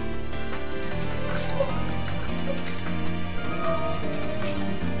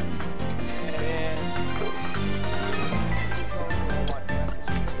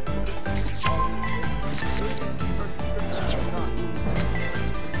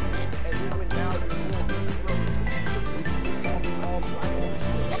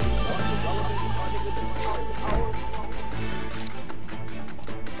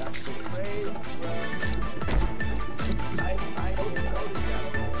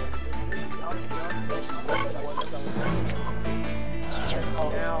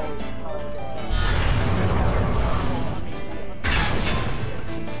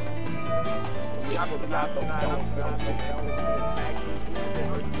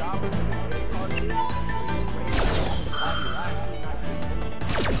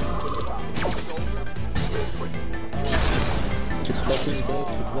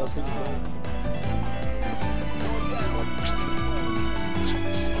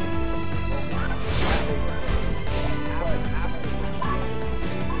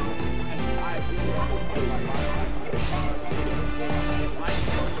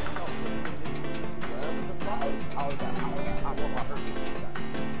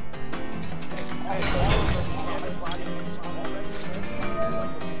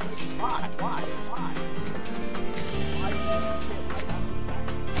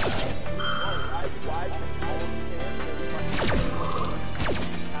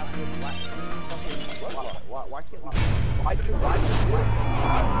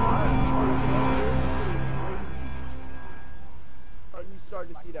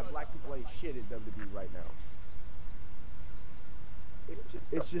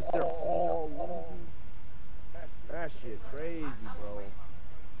 It's just they're all losing. That shit crazy, bro.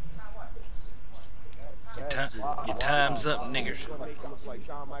 Your time's up, niggers.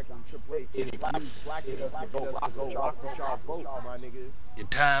 Your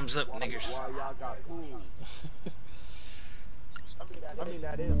time's up, niggers. I mean,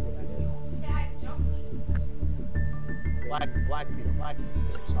 that is what it is. Black people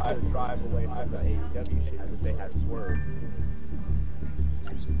try to drive away from the AEW shit because they had Swerve.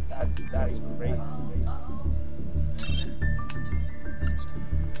 That's crazy.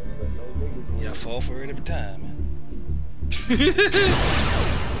 Y'all fall for it every time, man.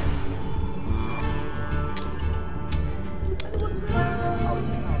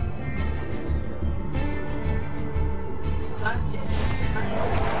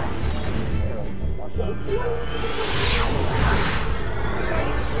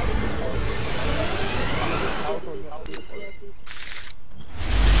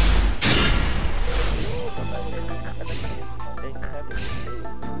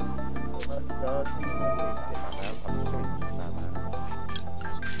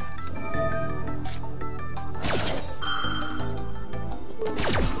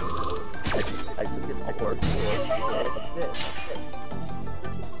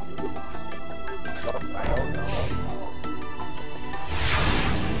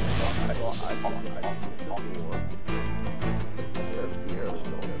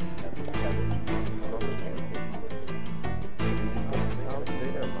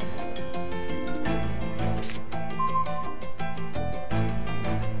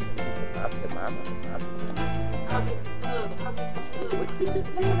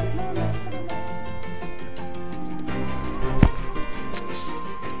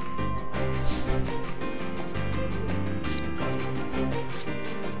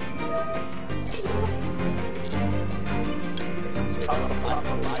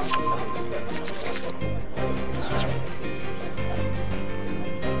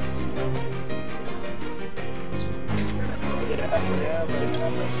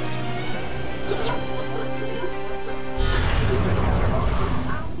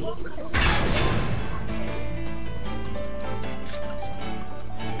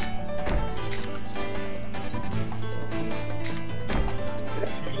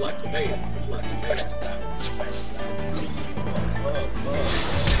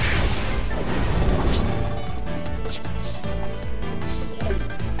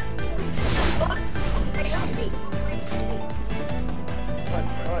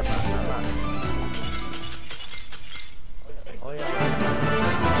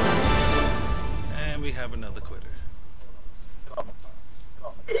 And we have another quitter.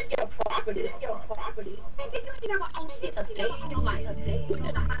 property. That's your property. They don't even have own shit a day in your life. A day. You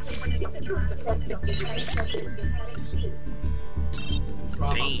should not have to run into the first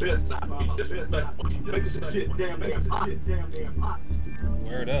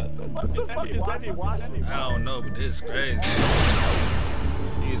Word up. What the fuck is that he watching? I don't know, but this is crazy.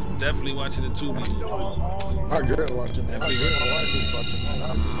 He's definitely watching the Tubi movie. My girl watching that. He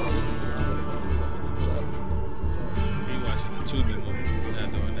watching the Tubi movie. We're not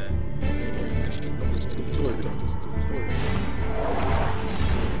doing that.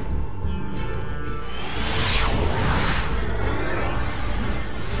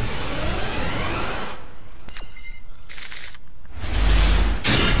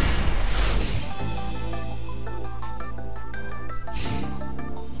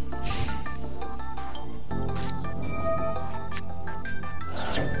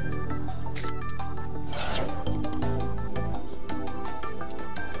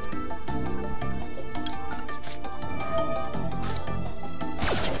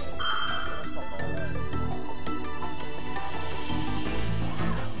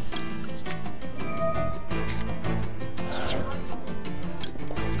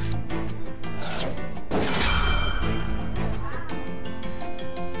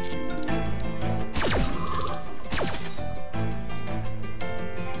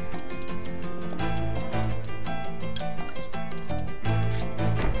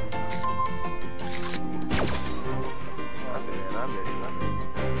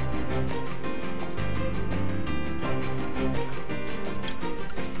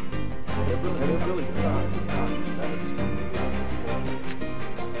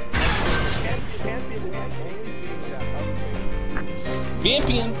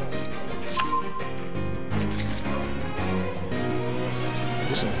 Champion.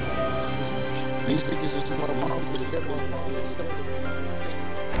 Listen, these tickets is too much for the get one.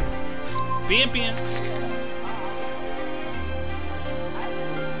 Champion.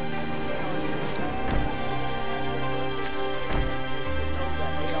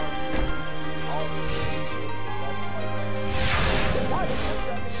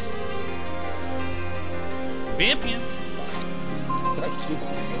 Champion. That's stupid.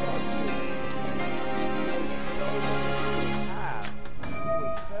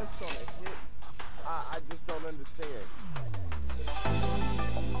 I just don't understand.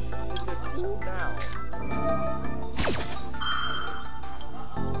 Is it cool now? I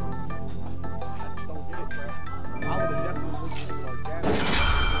just don't get it, bro. I would have definitely looked at it organic.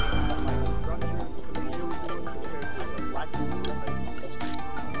 Like the structure for the deal we're doing compared to the black people.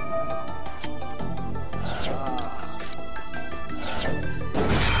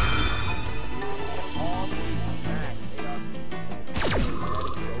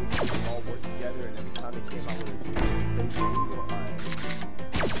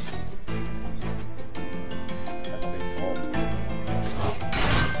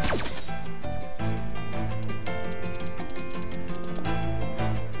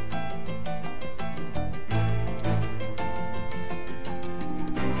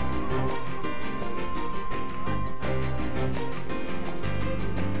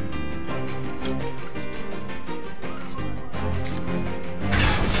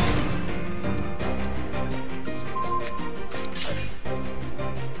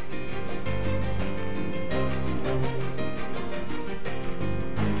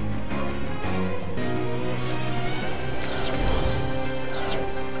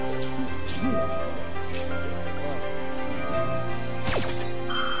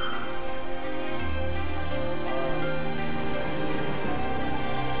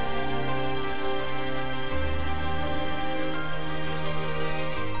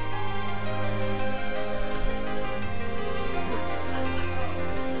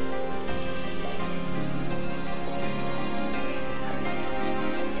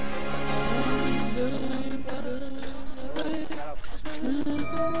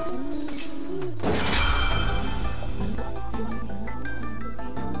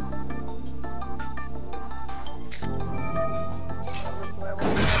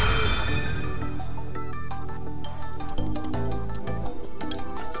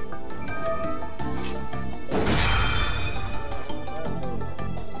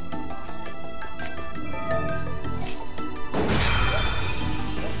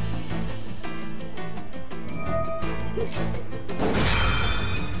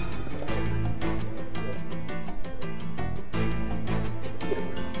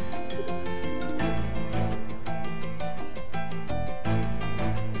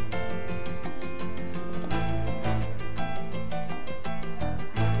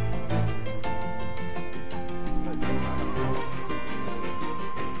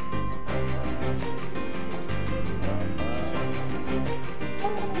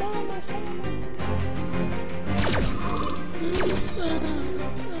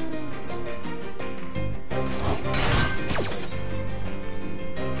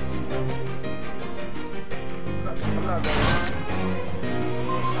 not gonna lie.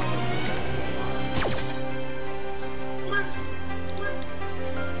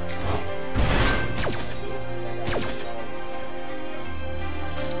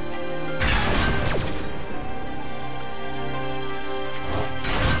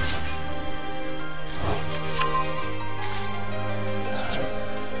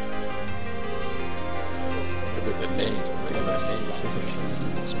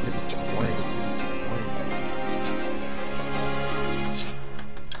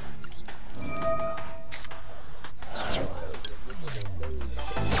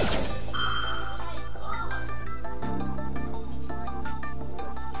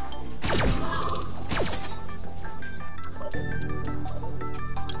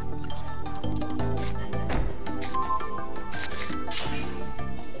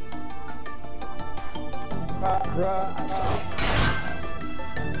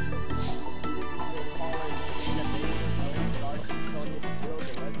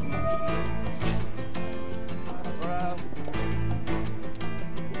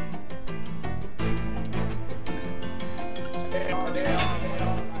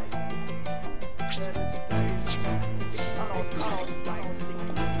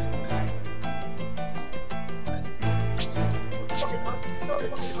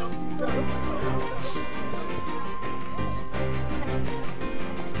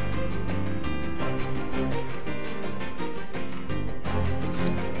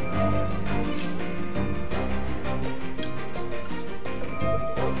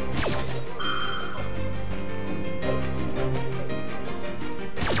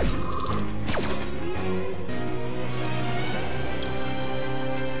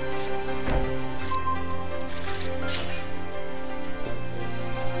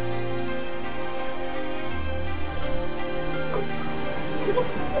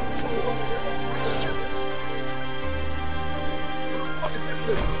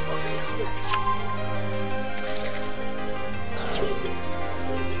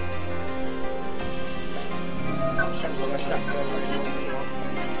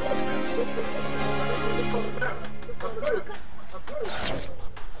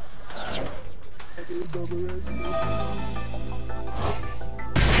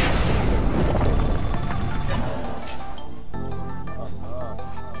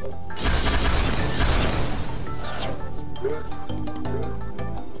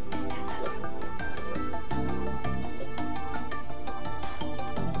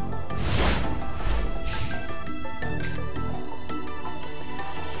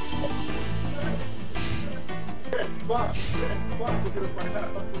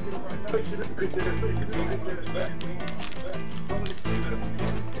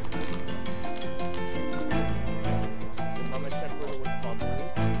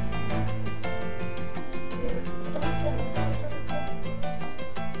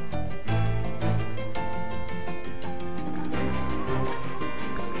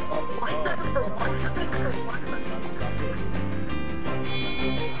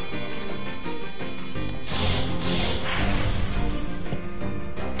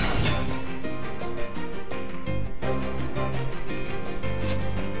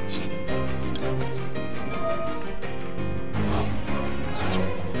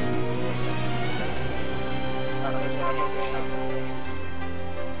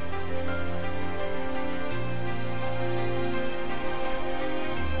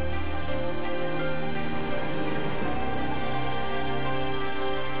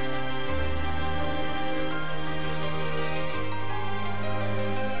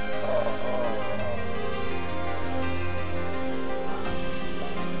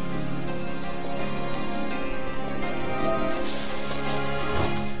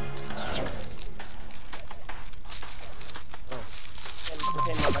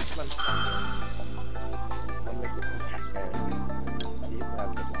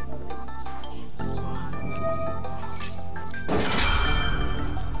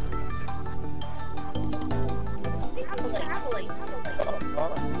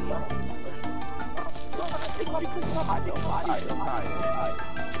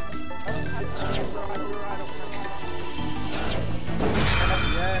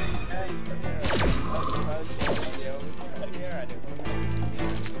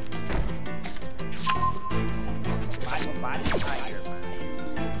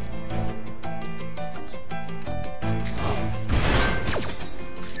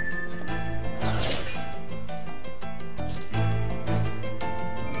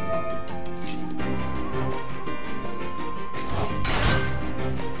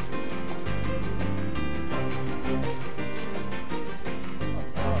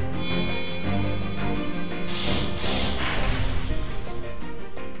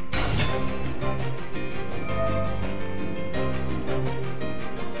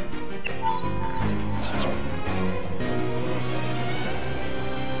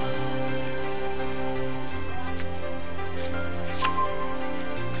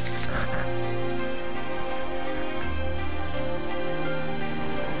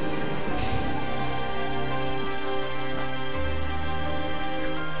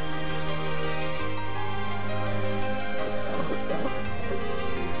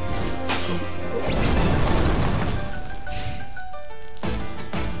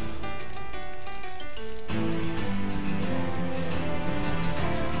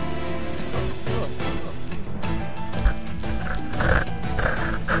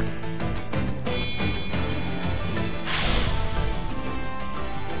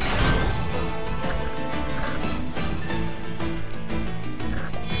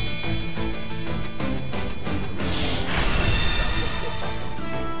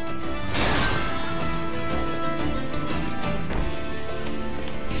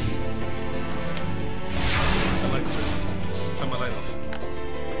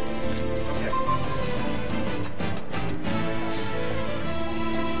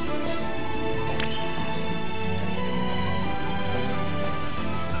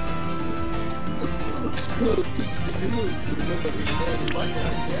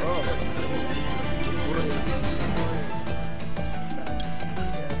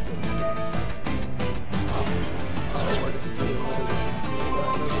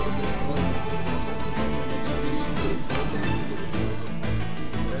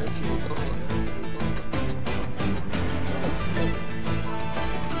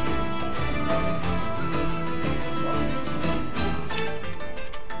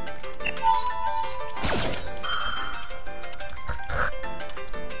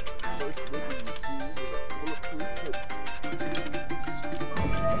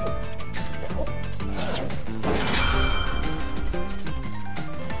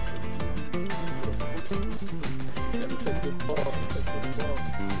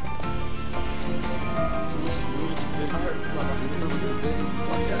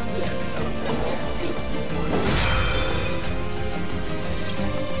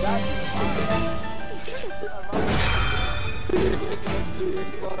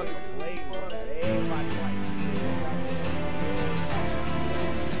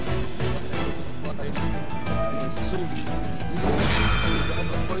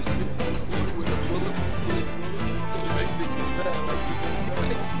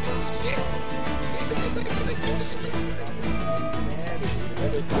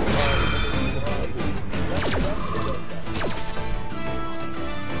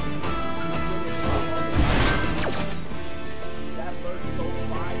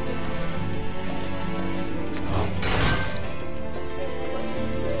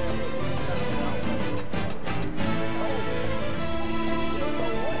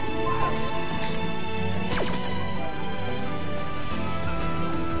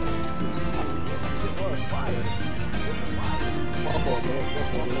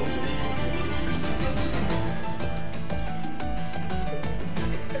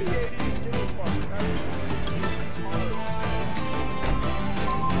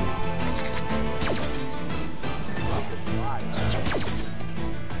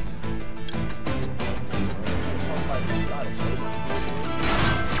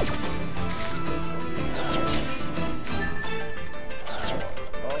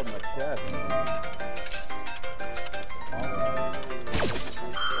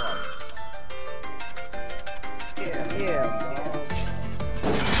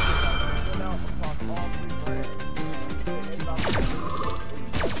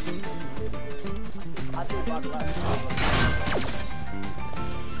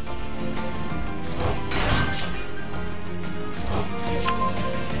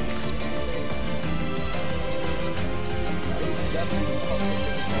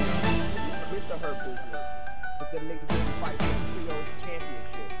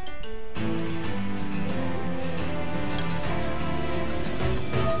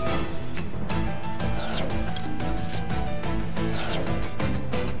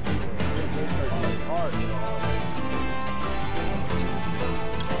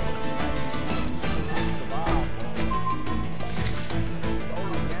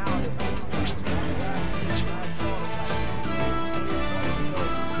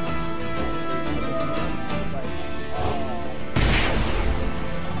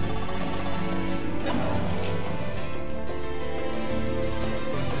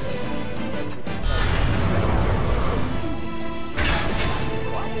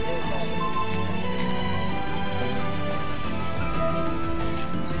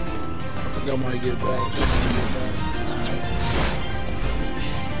 I might get back.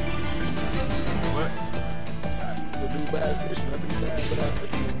 What? The new bad fish, I think it's for that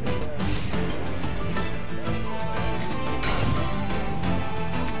fish.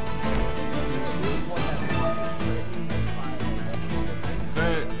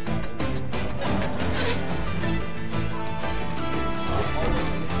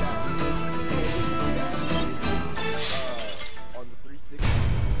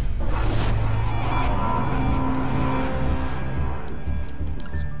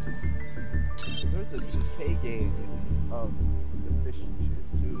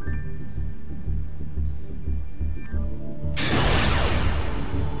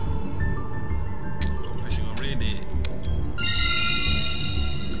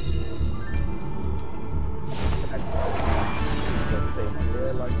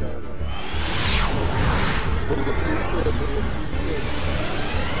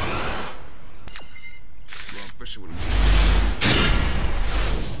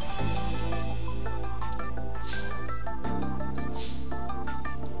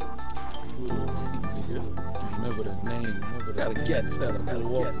 name. Gotta get set up.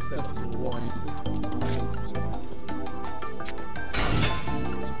 Blew up.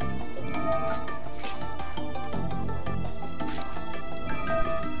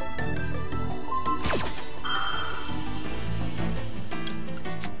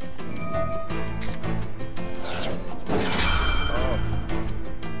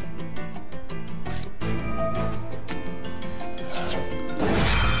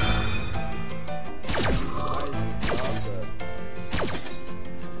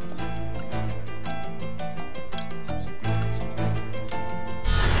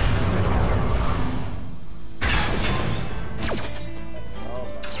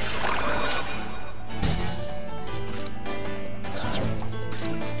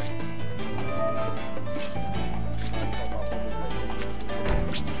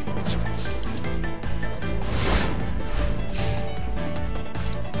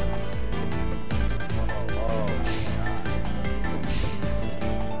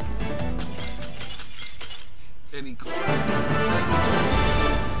 Any cool.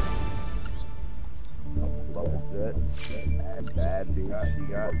 Bubble gut. Bad bitch, she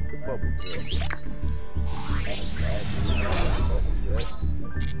got the bubble gut.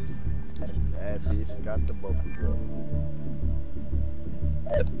 Bad bitch got the bubble gut.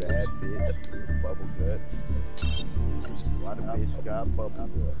 Bad bitch, bubble gut. Why the bitch got bubble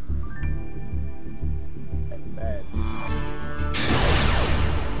gut? Bad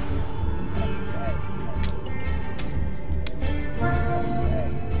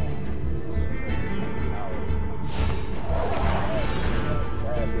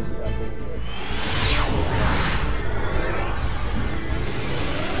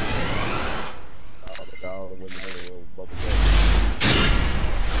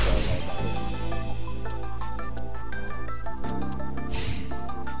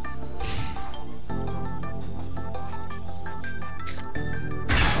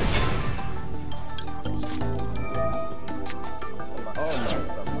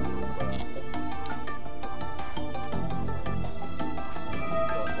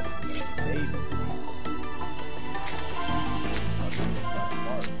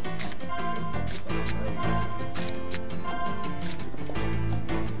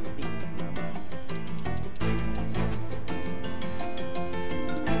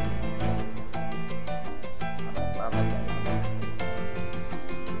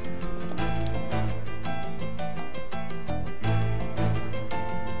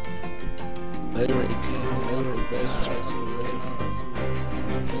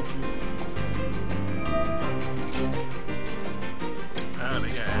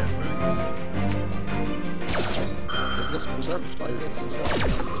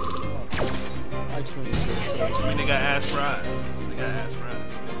I mean, they got ass fries. They got ass fries.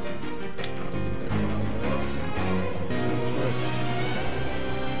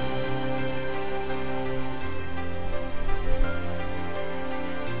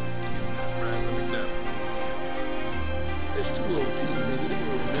 It's too little tea, nigga.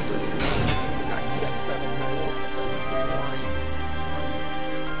 I guess that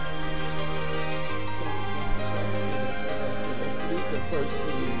the first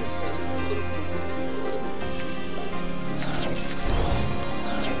thing you say.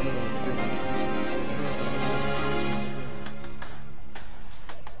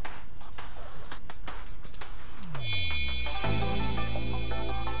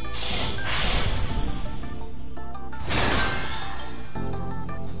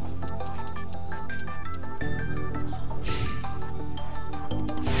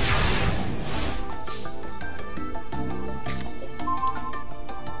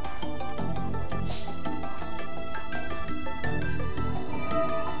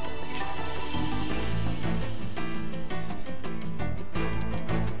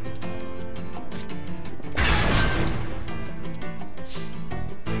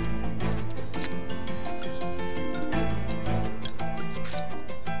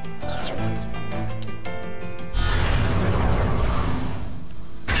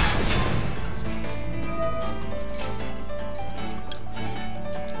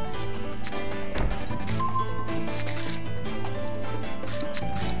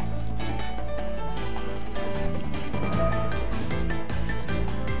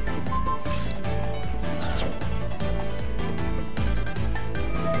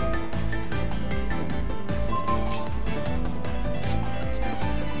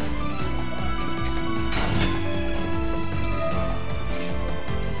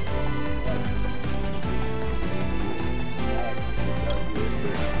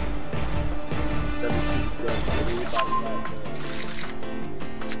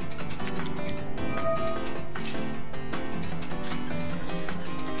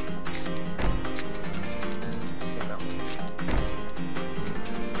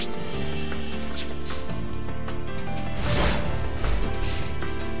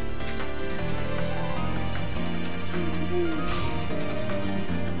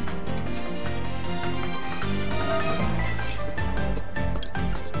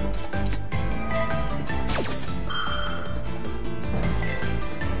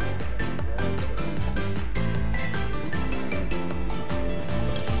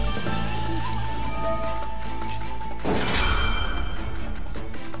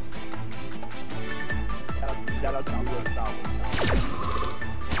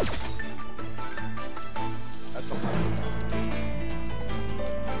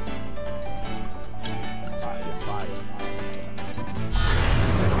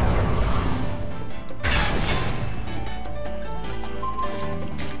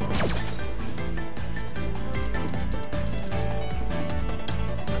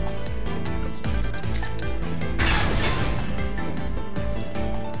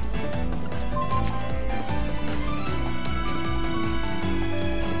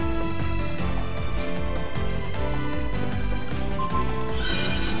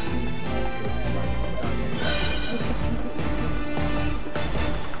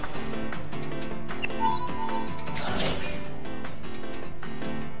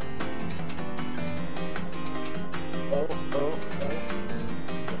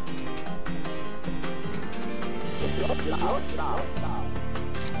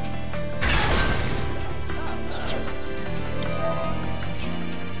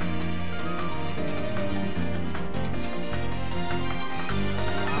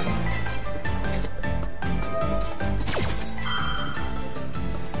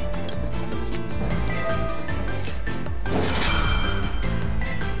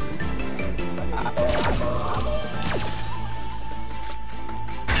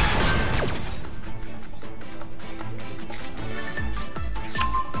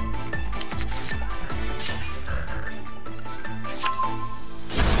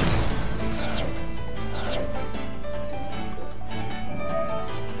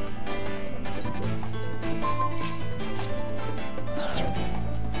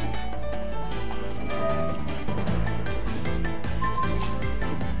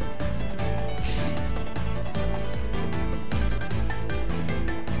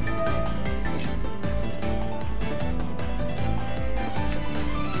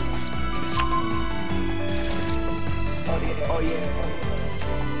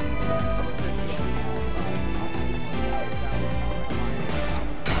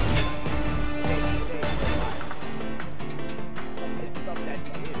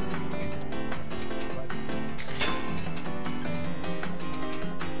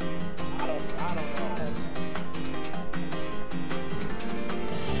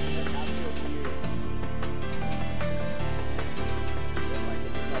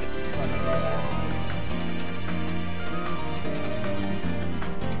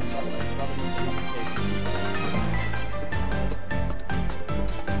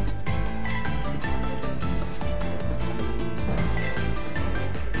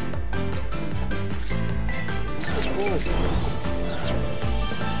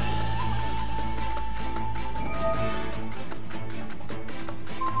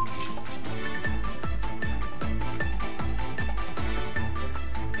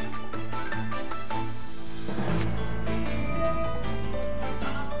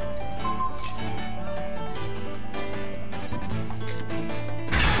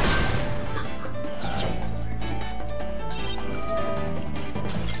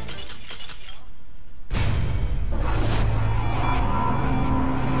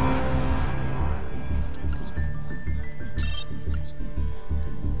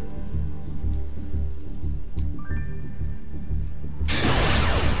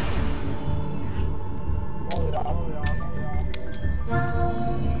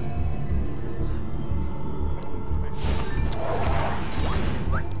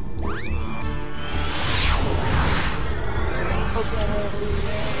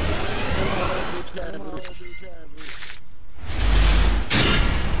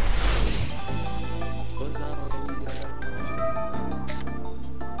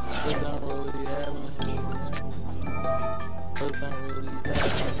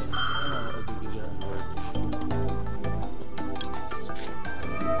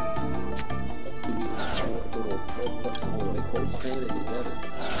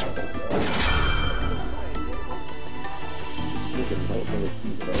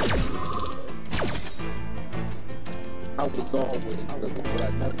 I was always looking for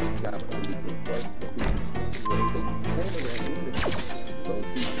that nothing got to be the first so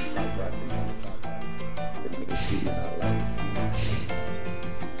she's not rapping. Let me see how like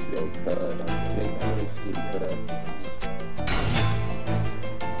yo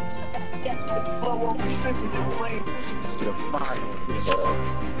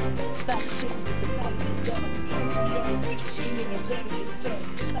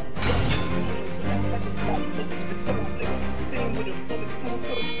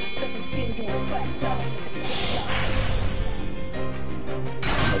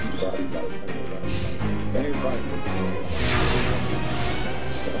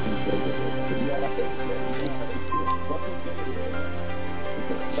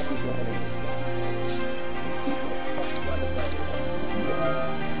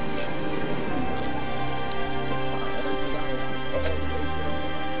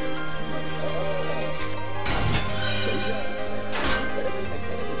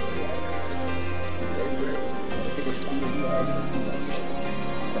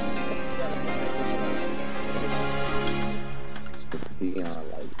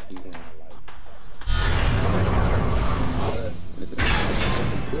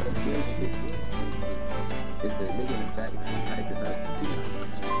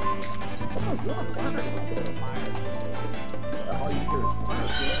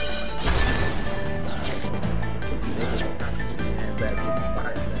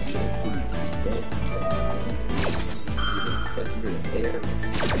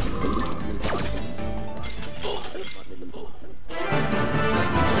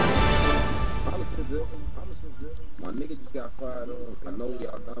nigga just got fired up. I know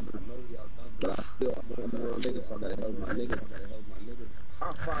y'all done, but I still, I'm a real nigga, so I gotta help my nigga.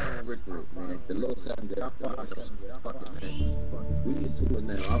 I fired on Rick, man. The little 7 day, I fired him. Fuck it, man. We get to it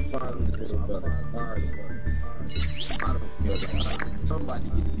now. I fired him, this little brother. Fired him. I don't care. Somebody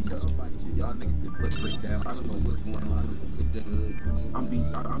get it together. Y'all niggas can put Rick down. I don't know what's going on with the hood. I'm doing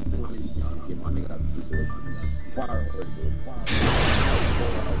it to get my nigga out of the situation. Fire on Rick,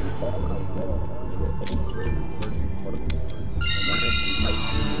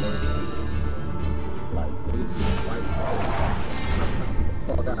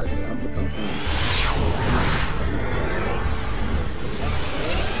 fuck out of here. I'm gonna come through.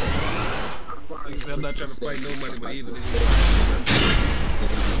 I'm not trying to fight nobody, but either.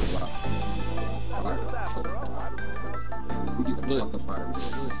 We get the fuck up out of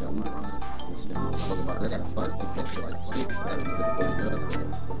here. I got a bust to catch like 6.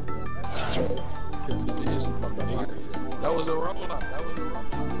 That was a rollout.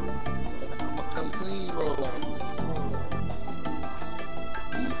 I'm a come clean rollout.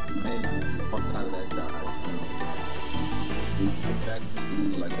 Man, fuck out of that dodge. We get back to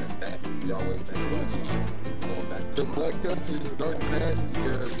like that. We always think about going back to The black dust is dark nasty,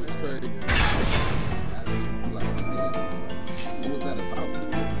 yeah, it's crazy. like, what was that about?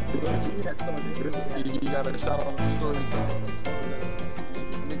 You got a shout out on the story.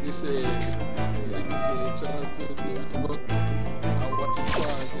 Nigga said, shout out to the book. I watch his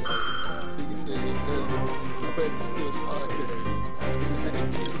podcast. Nigga said, I bet you this podcast. Nigga said,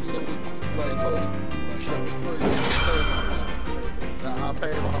 like, now I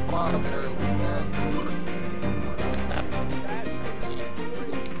paid my father.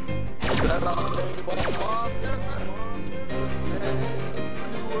 That all paid my father.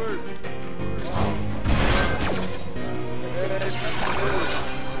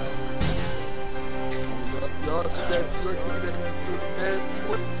 Y'all see that New York nigga that nasty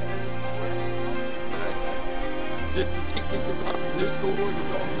works? Just to kick niggas out of this door, you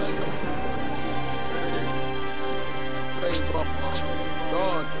know, hey, bro,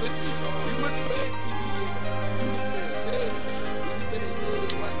 dog, listen, you went fancy, you been said,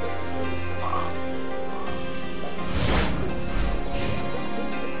 like that.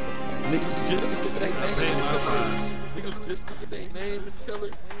 Niggas just to get their name. I paid my fine. Niggas just to get their name and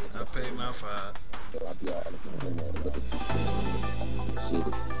color. I paid my fine. I'll be all shit.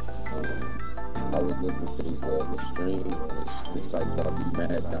 I was listening to this stream. This site called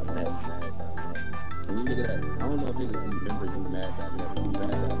Mad.net. And you look at that, I don't know if niggas remember you Mad.net. You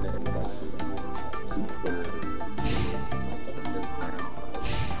Mad.net was like super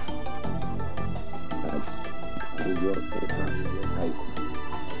like New York, like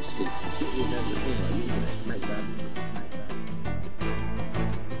shit you never seen. Like you can make that.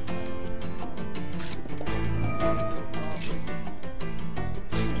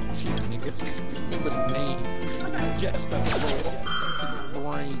 Remember the name, just the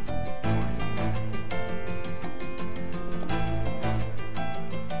brain.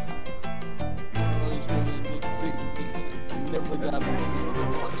 Never got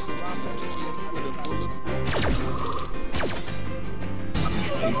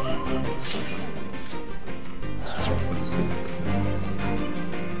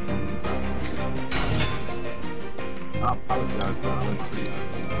I apologize for honestly.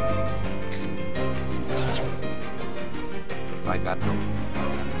 I got no.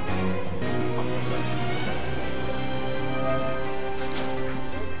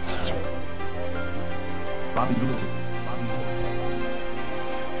 Bobby Blue.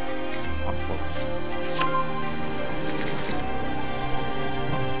 My fault.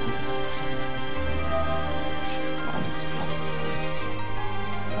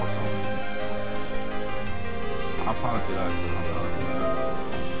 I apologize for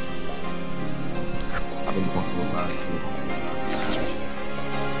I've been going through a lot too.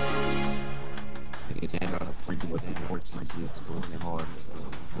 It's and freaking with the work since it's going hard to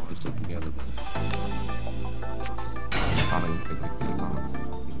put this shit together. I don't even think we can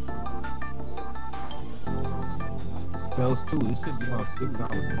Bells too, this should be about 6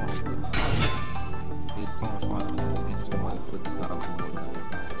 hours long. It's on fire. It's somebody put this out.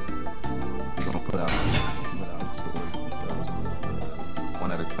 We're gonna put out stories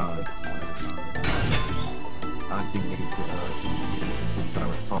one at a time. I think niggas could 6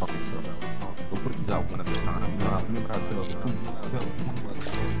 hours talking, so we'll put these out one at a time. You know, I remember I tell stories.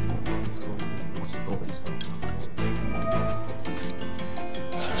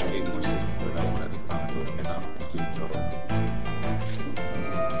 Way more shit, put it out one at a time, and I'll keep going.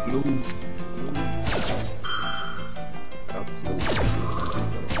 Smooth. Out smooth.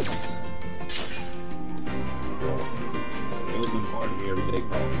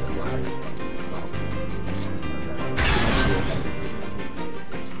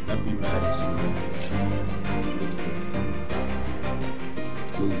 That'd be mad as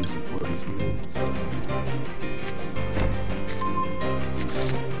please support us.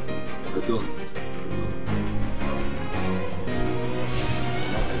 Let's go.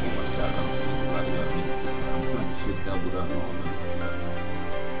 I'm starting shit doubled up on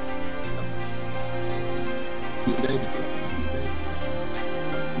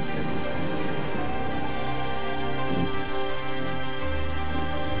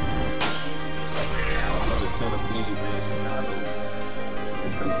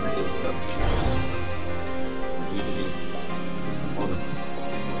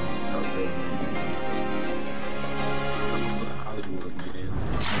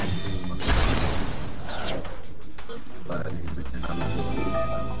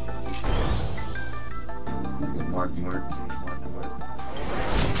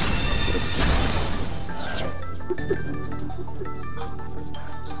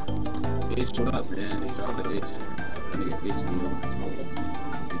What up, man? Shout out to H. That nigga H.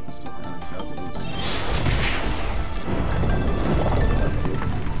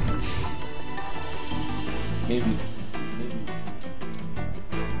 Maybe.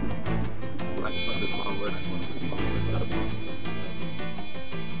 Like this long work.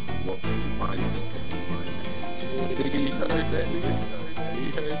 What finals? Nigga, you heard that, nigga? You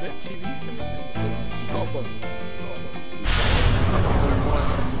heard that, TV? Stop up.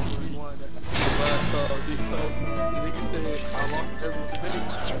 Nigga said I lost every debate.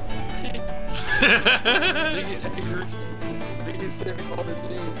 Nigga angry. Nigga said all the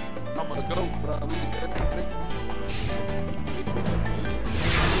things I'm gonna go, but I lose everything.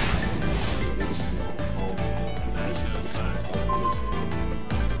 That shit was fine.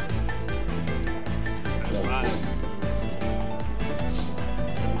 That's fine.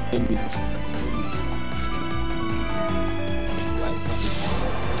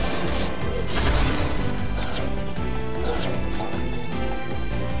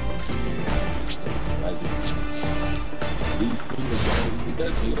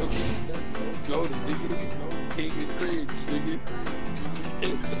 Go to nigga, king and cringe, nigga.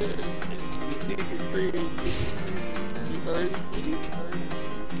 It's king and cringe. You heard it, nigga?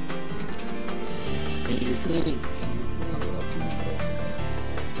 King and cringe.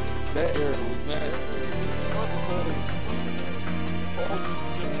 That era was nasty.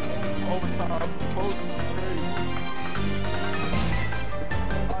 Overtime for post was crazy.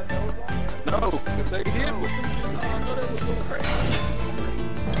 No, if they did with them shits, I know they was going crazy.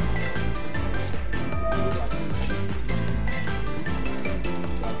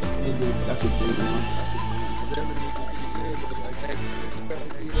 That's a big one.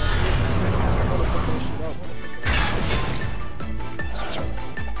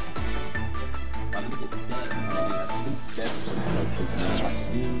 I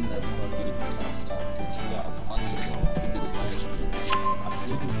seen that fucking months ago. I think it was last year. I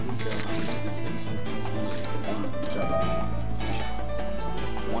seen him say something to each other.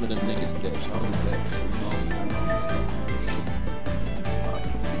 One of them niggas dead. Shout out to that.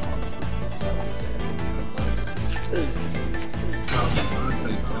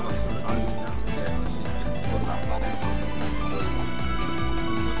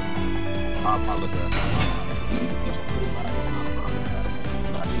 I apologize.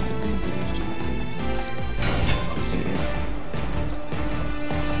 I should have been doing this.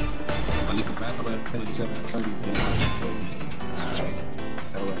 I look back at 27:30.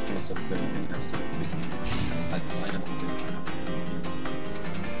 I was 27:30. That's the beginning. That's the line.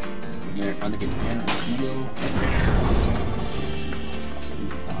 Man, I look at the video.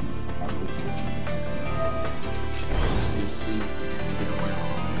 You see,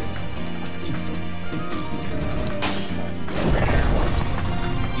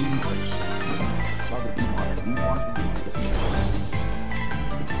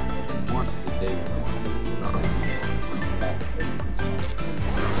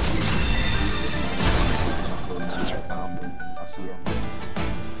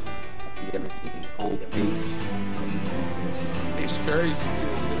 It's crazy.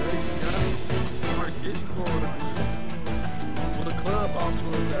 It's crazy. Our Discord with a clubhouse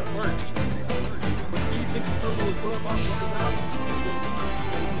was that works. But these niggas go to a clubhouse right now.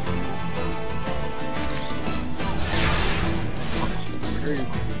 It's crazy.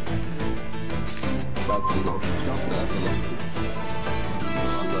 About to go.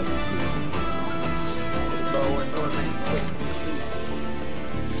 I love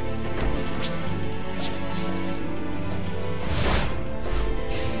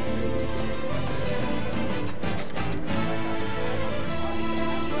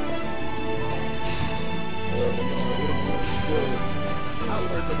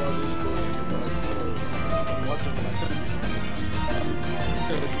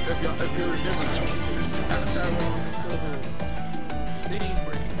Because if you remember, Avatar was still a thing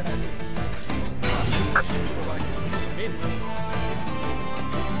where he had this for like a minute.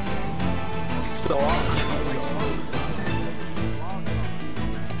 So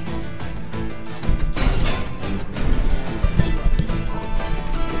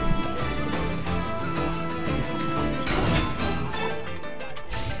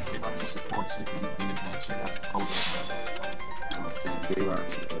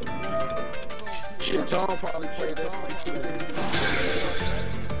shit, John probably played that too.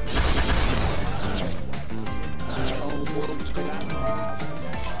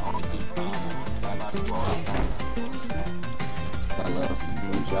 I love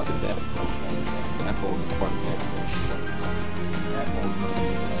when you drop it that whole part of that whole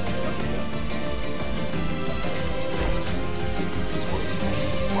just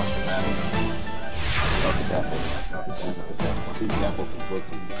watch the battle.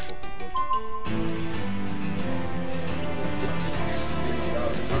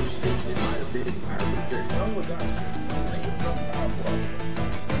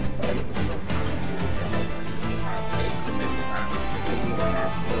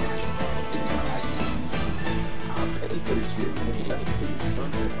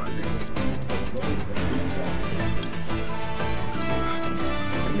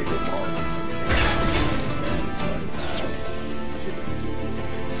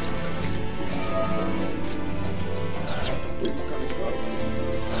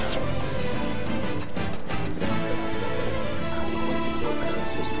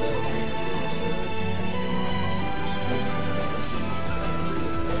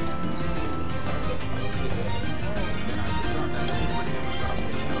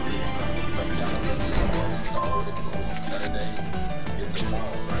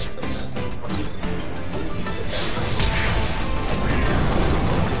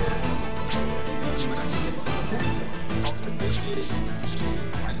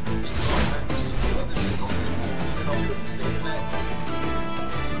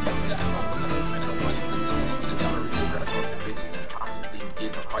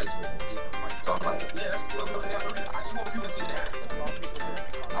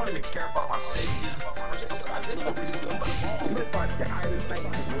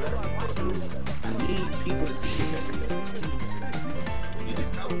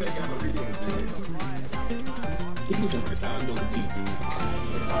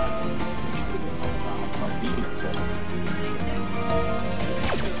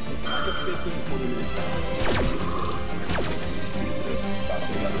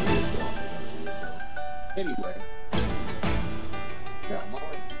 Anyway,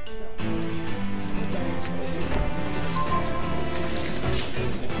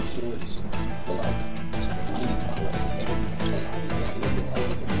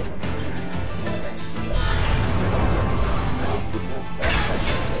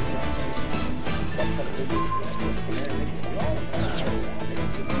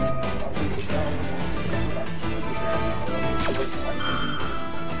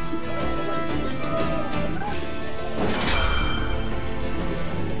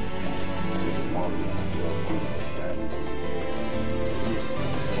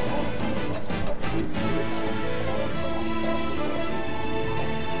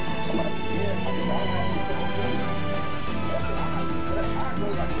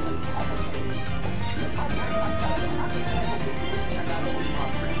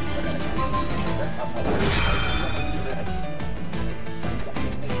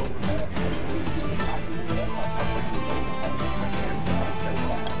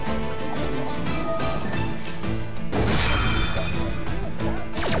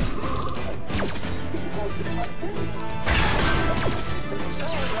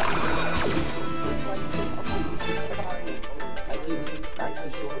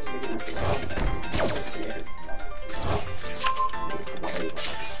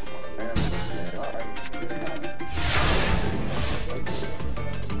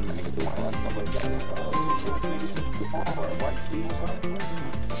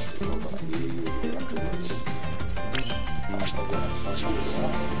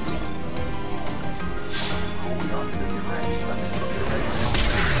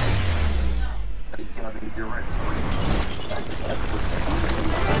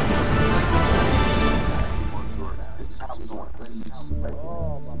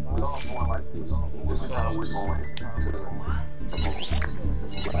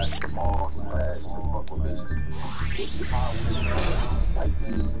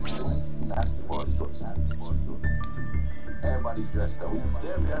 Everybody's dressed up.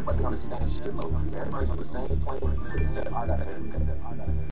 Everybody on the same shit, low key. Everybody's on the same plane, except I got a haircut.